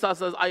lord? Esau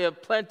says, I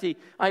have plenty,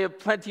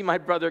 my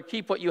brother.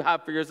 Keep what you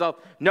have for yourself.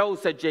 No,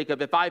 said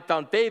Jacob, if I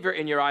found favor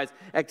in your eyes,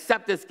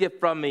 accept this gift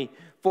from me.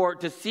 For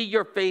to see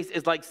your face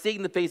is like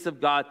seeing the face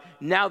of God.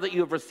 Now that you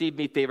have received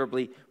me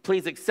favorably,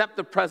 please accept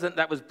the present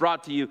that was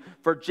brought to you.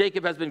 For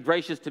Jacob has been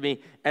gracious to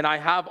me, and I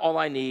have all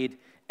I need.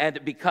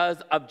 And because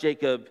of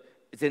Jacob's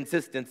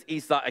insistence,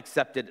 Esau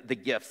accepted the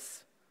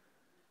gifts.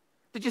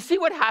 Did you see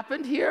what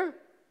happened here?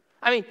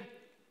 I mean,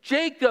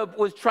 Jacob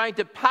was trying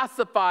to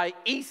pacify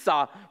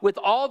Esau with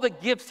all the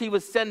gifts he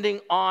was sending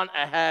on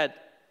ahead.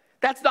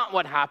 That's not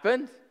what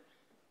happened.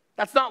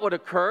 That's not what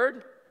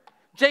occurred.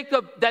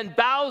 Jacob then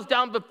bows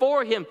down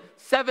before him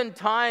 7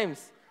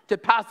 times to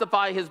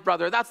pacify his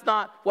brother. That's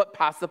not what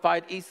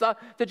pacified Esau.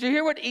 Did you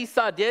hear what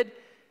Esau did?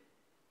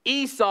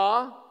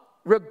 Esau,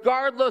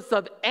 regardless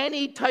of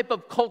any type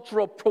of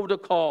cultural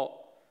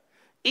protocol,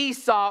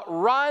 Esau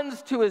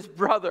runs to his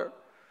brother,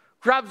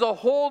 grabs a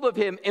hold of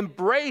him,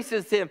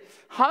 embraces him,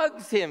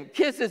 hugs him,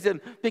 kisses him,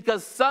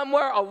 because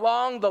somewhere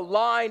along the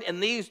line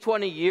in these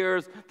 20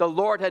 years, the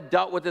Lord had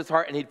dealt with his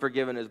heart and he'd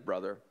forgiven his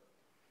brother.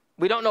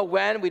 We don't know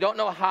when. We don't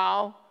know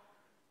how.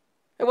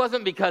 It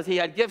wasn't because he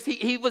had gifts.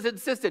 He was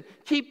insistent.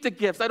 Keep the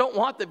gifts. I don't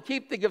want them.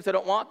 Keep the gifts. I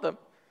don't want them.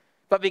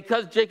 But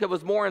because Jacob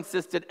was more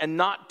insistent and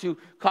not to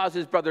cause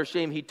his brother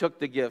shame, he took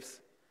the gifts.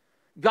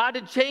 God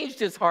had changed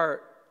his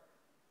heart.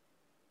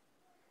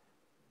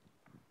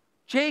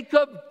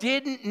 Jacob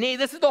didn't need,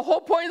 this is the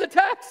whole point of the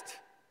text.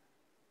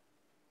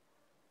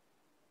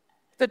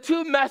 The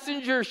 2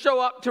 messengers show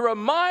up to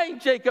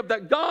remind Jacob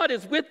that God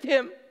is with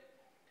him.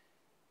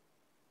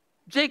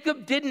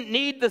 Jacob didn't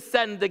need to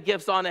send the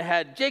gifts on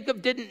ahead.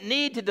 Jacob didn't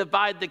need to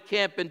divide the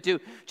camp in 2.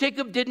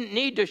 Jacob didn't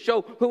need to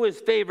show who his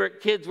favorite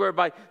kids were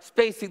by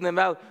spacing them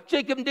out.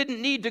 Jacob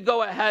didn't need to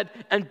go ahead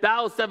and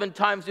bow 7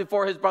 times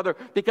before his brother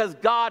because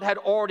God had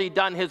already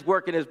done his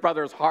work in his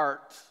brother's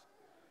heart.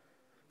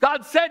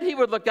 God said he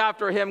would look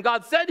after him.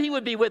 God said he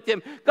would be with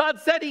him. God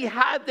said he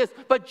had this,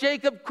 but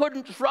Jacob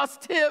couldn't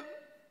trust him.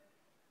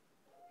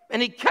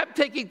 And he kept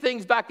taking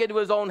things back into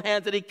his own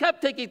hands, and he kept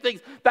taking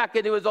things back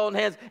into his own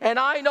hands. And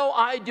I know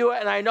I do it,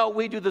 and I know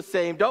we do the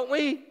same, don't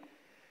we?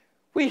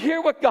 We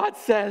hear what God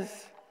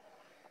says.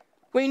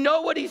 We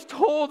know what he's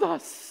told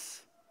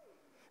us.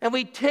 And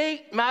we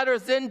take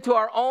matters into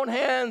our own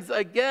hands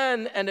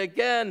again and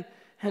again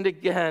and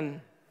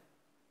again.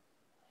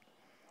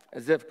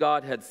 As if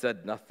God had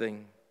said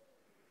nothing.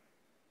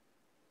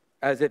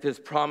 As if his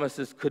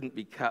promises couldn't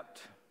be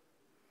kept.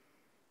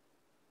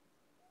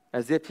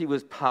 As if he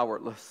was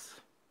powerless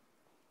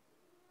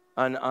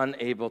and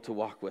unable to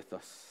walk with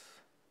us.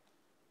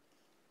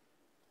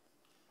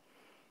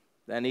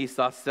 Then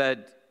Esau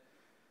said,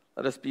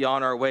 let us be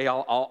on our way.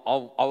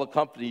 I'll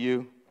accompany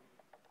you.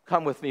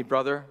 Come with me,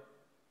 brother.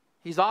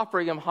 He's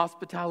offering him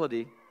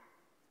hospitality.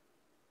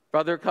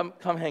 Brother, come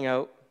hang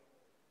out.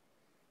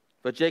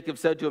 But Jacob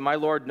said to him, my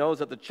Lord knows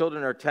that the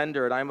children are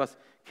tender, and I must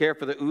care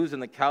for the ewes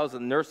and the cows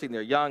and nursing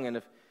their young, and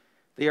if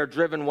they are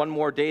driven one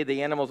more day,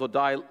 the animals will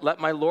die. Let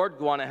my Lord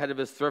go on ahead of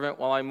his servant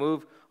while I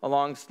move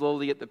along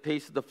slowly at the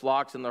pace of the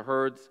flocks and the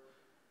herds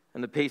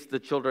and the pace of the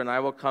children. I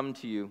will come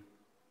to you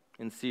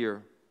in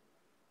Seir.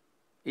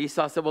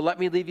 Esau said, well, let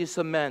me leave you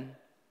some men.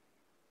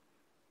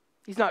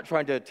 He's not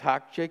trying to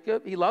attack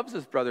Jacob. He loves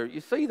his brother.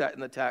 You see that in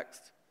the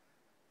text.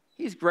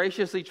 He's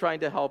graciously trying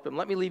to help him.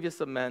 Let me leave you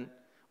some men.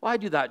 Why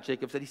do that,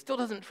 Jacob said. He still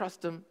doesn't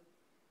trust him.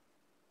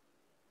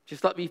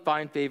 Just let me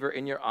find favor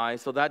in your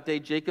eyes. So that day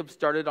Esau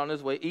started on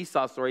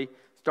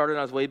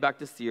his way back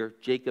to Seir.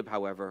 Jacob,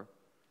 however,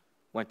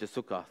 went to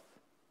Succoth.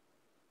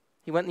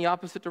 He went in the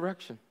opposite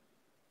direction.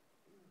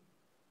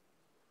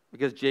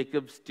 Because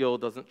Jacob still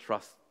doesn't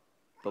trust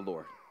the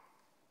Lord.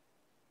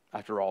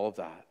 After all of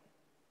that.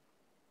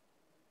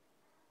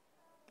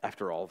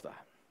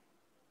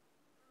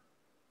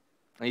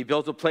 And he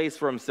built a place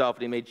for himself,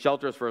 and he made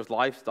shelters for his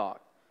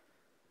livestock.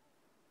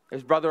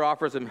 His brother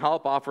offers him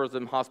help, offers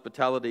him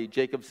hospitality.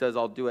 Jacob says,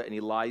 I'll do it, and he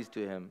lies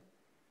to him.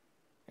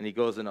 And he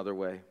goes another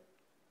way.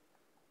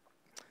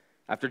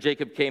 After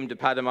Jacob came to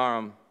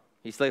Padanaram,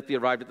 he safely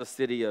arrived at the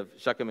city of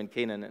Shechem in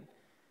Canaan and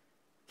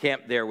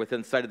camped there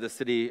within sight of the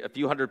city. A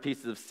few hundred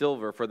pieces of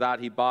silver. For that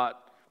he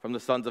bought from the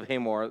sons of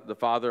Hamor, the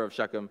father of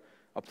Shechem,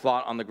 a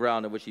plot on the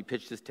ground in which he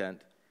pitched his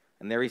tent.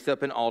 And there he set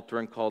up an altar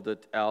and called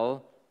it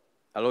El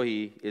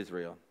Elohi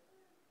Israel.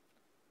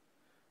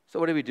 So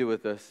what do we do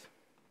with this?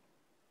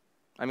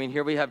 I mean,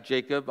 here we have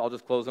Jacob. I'll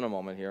just close in a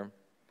moment here.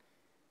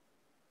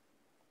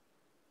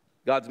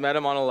 God's met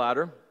him on a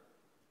ladder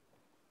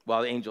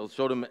while the angels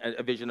showed him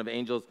a vision of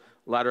angels,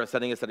 ladder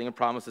ascending and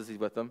promises he's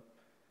with them.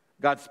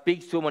 God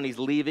speaks to him when he's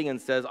leaving and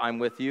says, I'm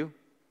with you.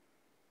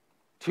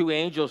 2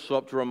 angels show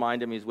up to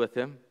remind him he's with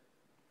him.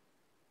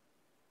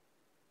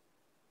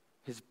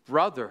 His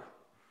brother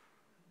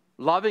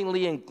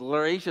lovingly and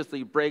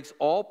graciously breaks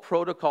all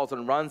protocols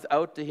and runs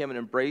out to him and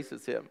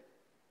embraces him.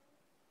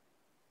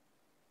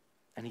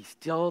 And he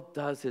still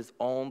does his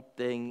own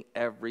thing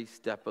every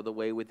step of the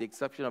way, with the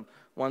exception of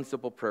one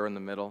simple prayer in the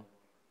middle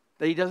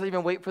that he doesn't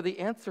even wait for the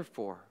answer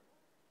for.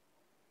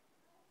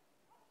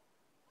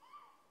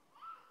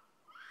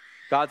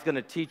 God's going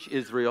to teach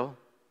Israel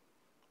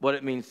what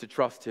it means to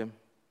trust him.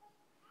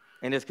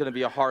 And it's going to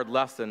be a hard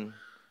lesson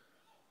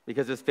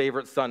because his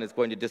favorite son is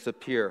going to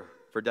disappear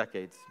for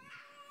decades.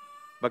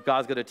 But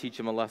God's going to teach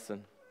him a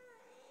lesson.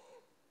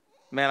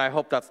 Man, I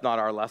hope that's not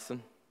our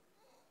lesson.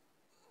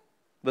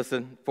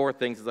 Listen, 4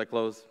 things as I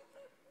close.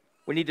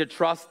 We need to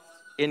trust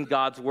in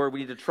God's word.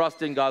 We need to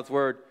trust in God's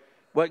word.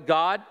 What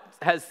God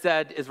has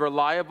said is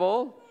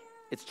reliable,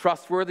 it's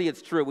trustworthy,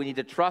 it's true. We need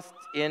to trust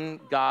in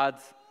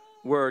God's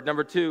word.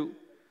 Number 2,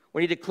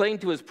 we need to cling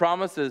to his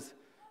promises.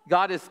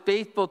 God is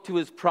faithful to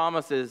his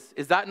promises.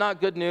 Is that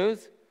not good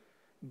news?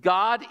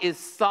 God is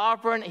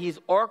sovereign. He's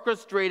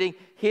orchestrating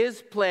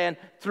his plan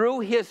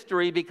through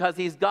history because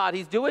he's God.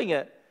 He's doing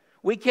it.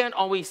 We can't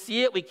always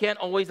see it. We can't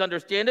always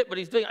understand it, but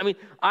he's doing it. I mean,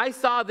 I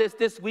saw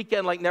this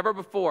weekend like never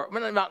before. I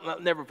mean,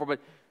 not never before, but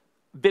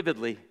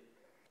vividly.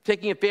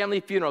 Taking a family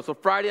funeral. So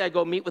Friday I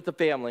go meet with the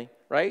family,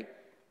 right?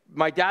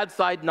 My dad's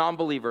side,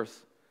 non-believers.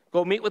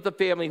 Go meet with the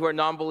family who are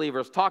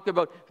non-believers. Talk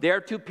about their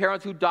 2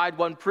 parents who died,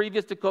 one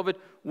previous to COVID,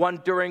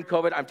 one during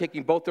COVID. I'm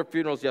taking both their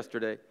funerals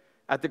yesterday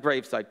at the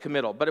graveside,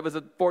 committal. But it was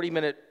a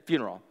 40-minute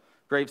funeral,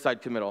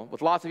 graveside committal,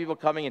 with lots of people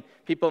coming and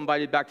people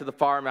invited back to the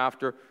farm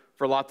after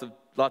for lots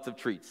of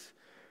treats.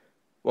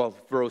 Well,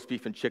 roast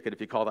beef and chicken, if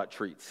you call that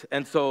treats.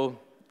 And so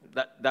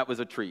that was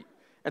a treat.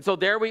 And so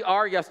there we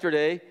are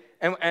yesterday,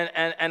 and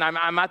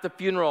I'm at the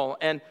funeral,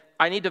 and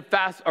I need to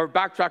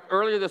backtrack.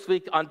 Earlier this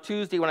week on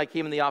Tuesday when I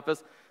came in the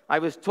office, I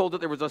was told that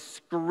there was a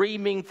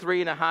screaming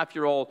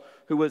 3.5-year-old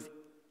who was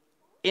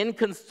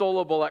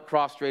inconsolable at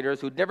Cross-Traders,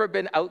 who'd never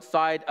been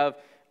outside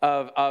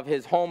of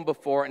his home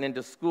before and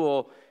into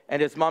school,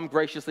 and his mom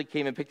graciously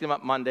came and picked him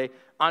up Monday.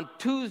 On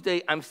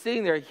Tuesday, I'm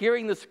sitting there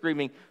hearing the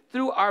screaming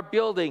through our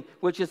building,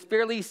 which is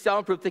fairly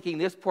soundproof, thinking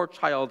this poor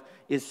child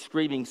is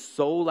screaming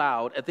so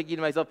loud, and thinking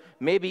to myself,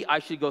 maybe I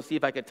should go see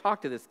if I could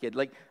talk to this kid.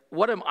 Like,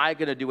 what am I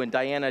going to do when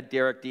Diana,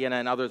 Derek, Deanna,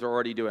 and others are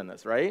already doing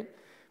this, right?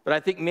 But I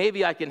think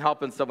maybe I can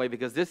help in some way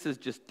because this is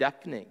just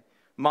deafening.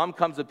 Mom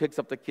comes and picks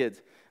up the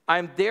kids.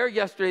 I'm there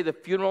yesterday. The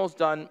funeral's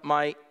done.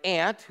 My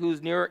aunt,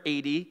 who's near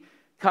 80,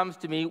 comes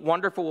to me,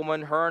 wonderful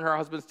woman, her and her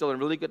husband still in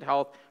really good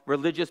health,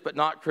 religious but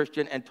not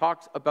Christian, and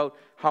talks about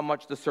how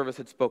much the service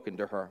had spoken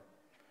to her.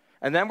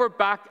 And then we're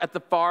back at the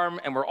farm,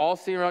 and we're all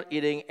sitting around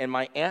eating, and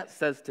my aunt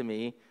says to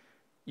me,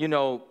 you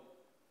know,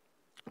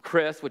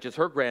 Chris, which is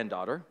her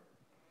granddaughter,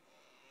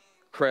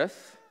 Chris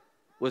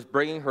was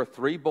bringing her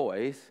 3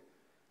 boys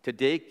to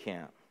day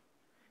camp.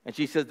 And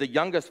she says the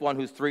youngest one,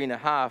 who's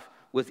 3.5,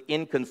 was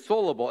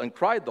inconsolable and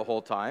cried the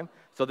whole time.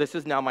 So this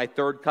is now my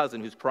 3rd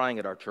cousin who's crying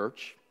at our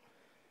church.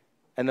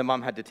 And the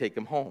mom had to take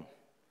him home.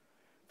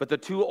 But the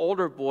 2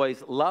 older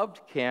boys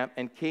loved camp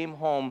and came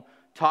home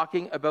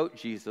talking about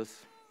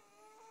Jesus.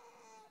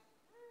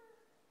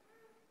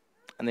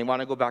 And they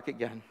want to go back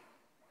again.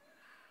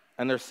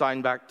 And they're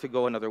signed back to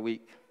go another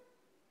week.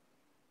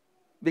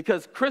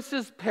 Because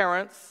Chris's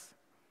parents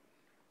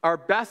are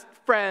best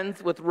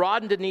friends with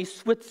Rod and Denise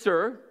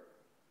Switzer.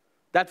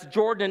 That's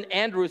Jordan and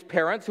Andrew's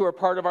parents, who are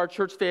part of our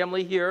church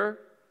family here.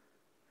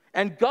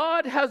 And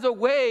God has a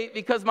way,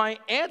 because my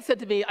aunt said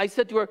to me, I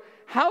said to her,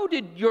 how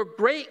did your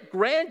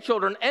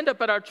great-grandchildren end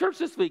up at our church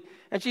this week?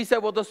 And she said,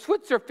 well, the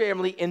Switzer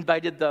family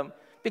invited them.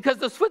 Because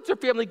the Switzer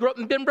family grew up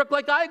in Binbrook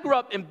like I grew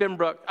up in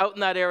Binbrook, out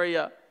in that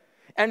area.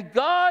 And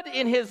God,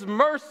 in his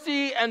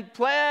mercy and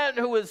plan,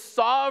 who is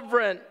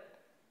sovereign,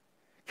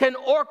 can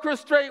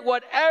orchestrate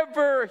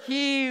whatever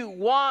he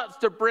wants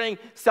to bring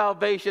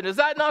salvation. Is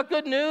that not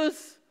good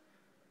news?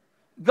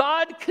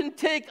 God can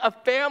take a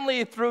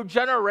family through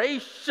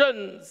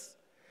generations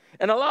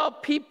and allow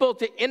people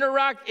to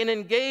interact and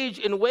engage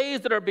in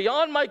ways that are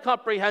beyond my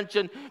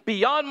comprehension,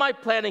 beyond my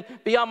planning,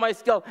 beyond my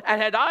skill. And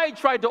had I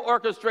tried to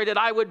orchestrate it,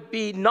 I would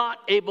be not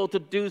able to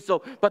do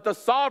so. But the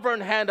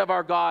sovereign hand of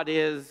our God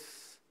is.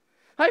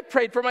 I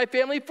prayed for my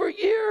family for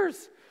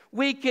years,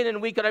 week in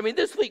and week out. I mean,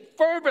 this week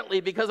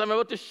fervently, because I'm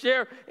about to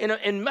share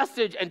in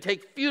message and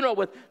take funeral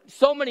with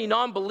so many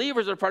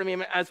non-believers in front of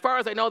me. As far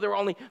as I know, there were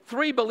only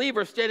 3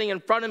 believers standing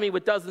in front of me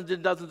with dozens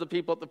and dozens of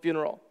people at the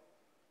funeral.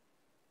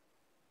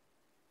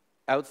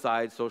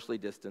 Outside, socially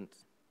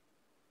distanced,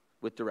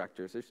 with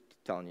directors, they're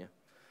telling you.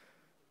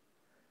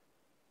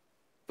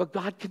 But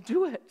God can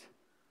do it.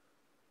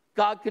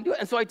 God can do it.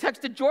 And so I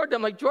texted Jordan.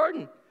 I'm like,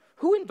 Jordan,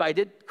 who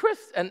invited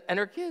Chris and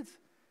her kids?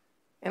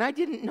 And I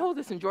didn't know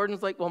this. And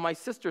Jordan's like, well, my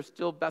sister's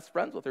still best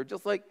friends with her.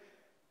 Just like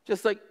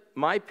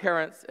my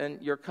parents and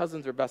your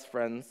cousins are best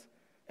friends,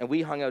 and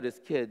we hung out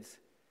as kids.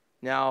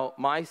 Now,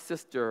 my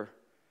sister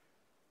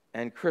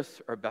and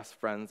Chris are best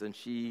friends, and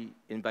she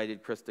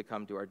invited Chris to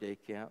come to our day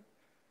camp.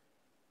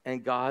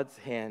 And God's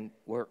hand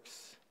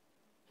works.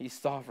 He's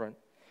sovereign.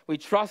 We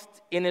trust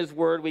in his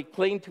word. We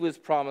cling to his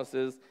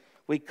promises.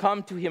 We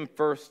come to him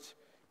first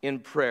in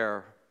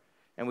prayer,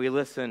 and we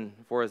listen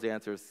for his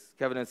answers.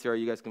 Kevin and Sarah,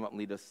 you guys come up and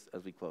lead us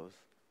as we close.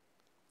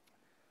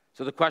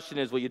 So the question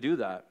is, will you do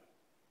that?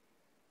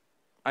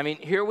 I mean,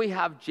 here we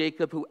have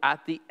Jacob who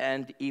at the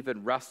end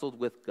even wrestled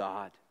with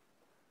God,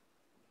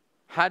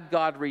 had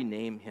God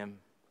rename him,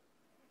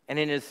 and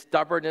in his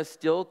stubbornness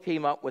still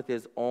came up with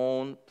his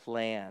own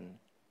plan.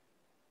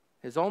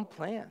 His own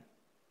plan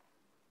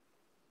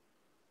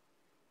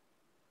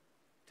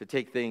to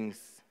take things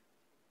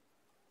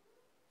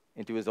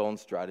into his own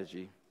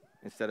strategy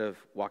instead of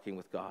walking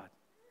with God.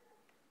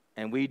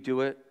 And we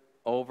do it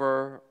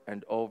over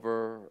and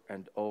over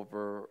and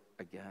over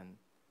again.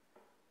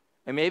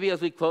 And maybe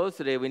as we close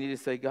today, we need to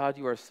say, God,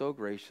 you are so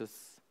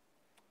gracious.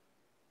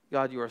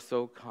 God, you are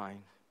so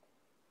kind.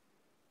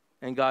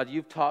 And God,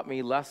 you've taught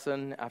me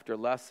lesson after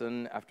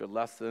lesson after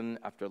lesson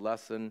after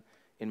lesson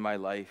in my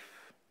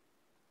life.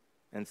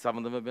 And some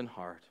of them have been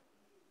hard.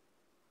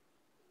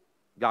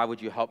 God,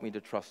 would you help me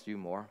to trust you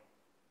more?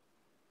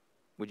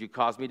 Would you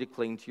cause me to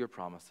cling to your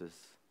promises?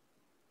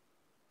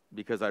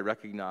 Because I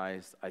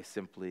recognize I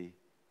simply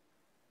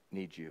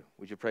need you.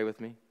 Would you pray with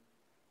me?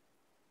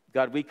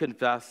 God, we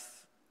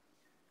confess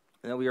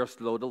that we are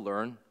slow to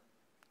learn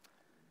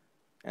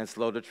and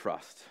slow to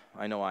trust.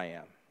 I know I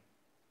am.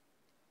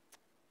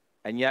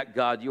 And yet,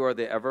 God, you are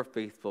the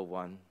ever-faithful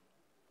one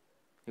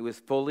who is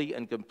fully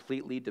and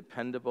completely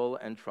dependable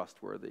and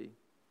trustworthy.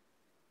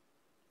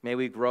 May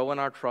we grow in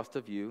our trust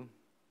of you.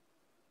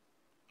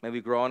 May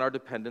we grow in our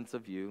dependence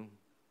of you.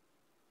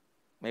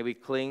 May we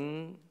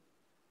cling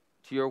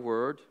to your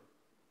word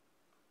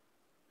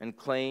and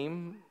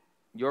claim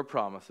your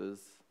promises,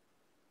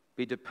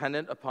 be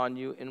dependent upon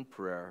you in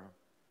prayer,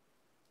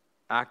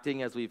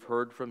 acting as we've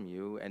heard from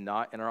you and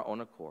not in our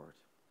own accord.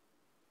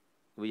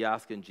 We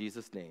ask in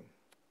Jesus' name,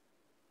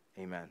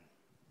 amen.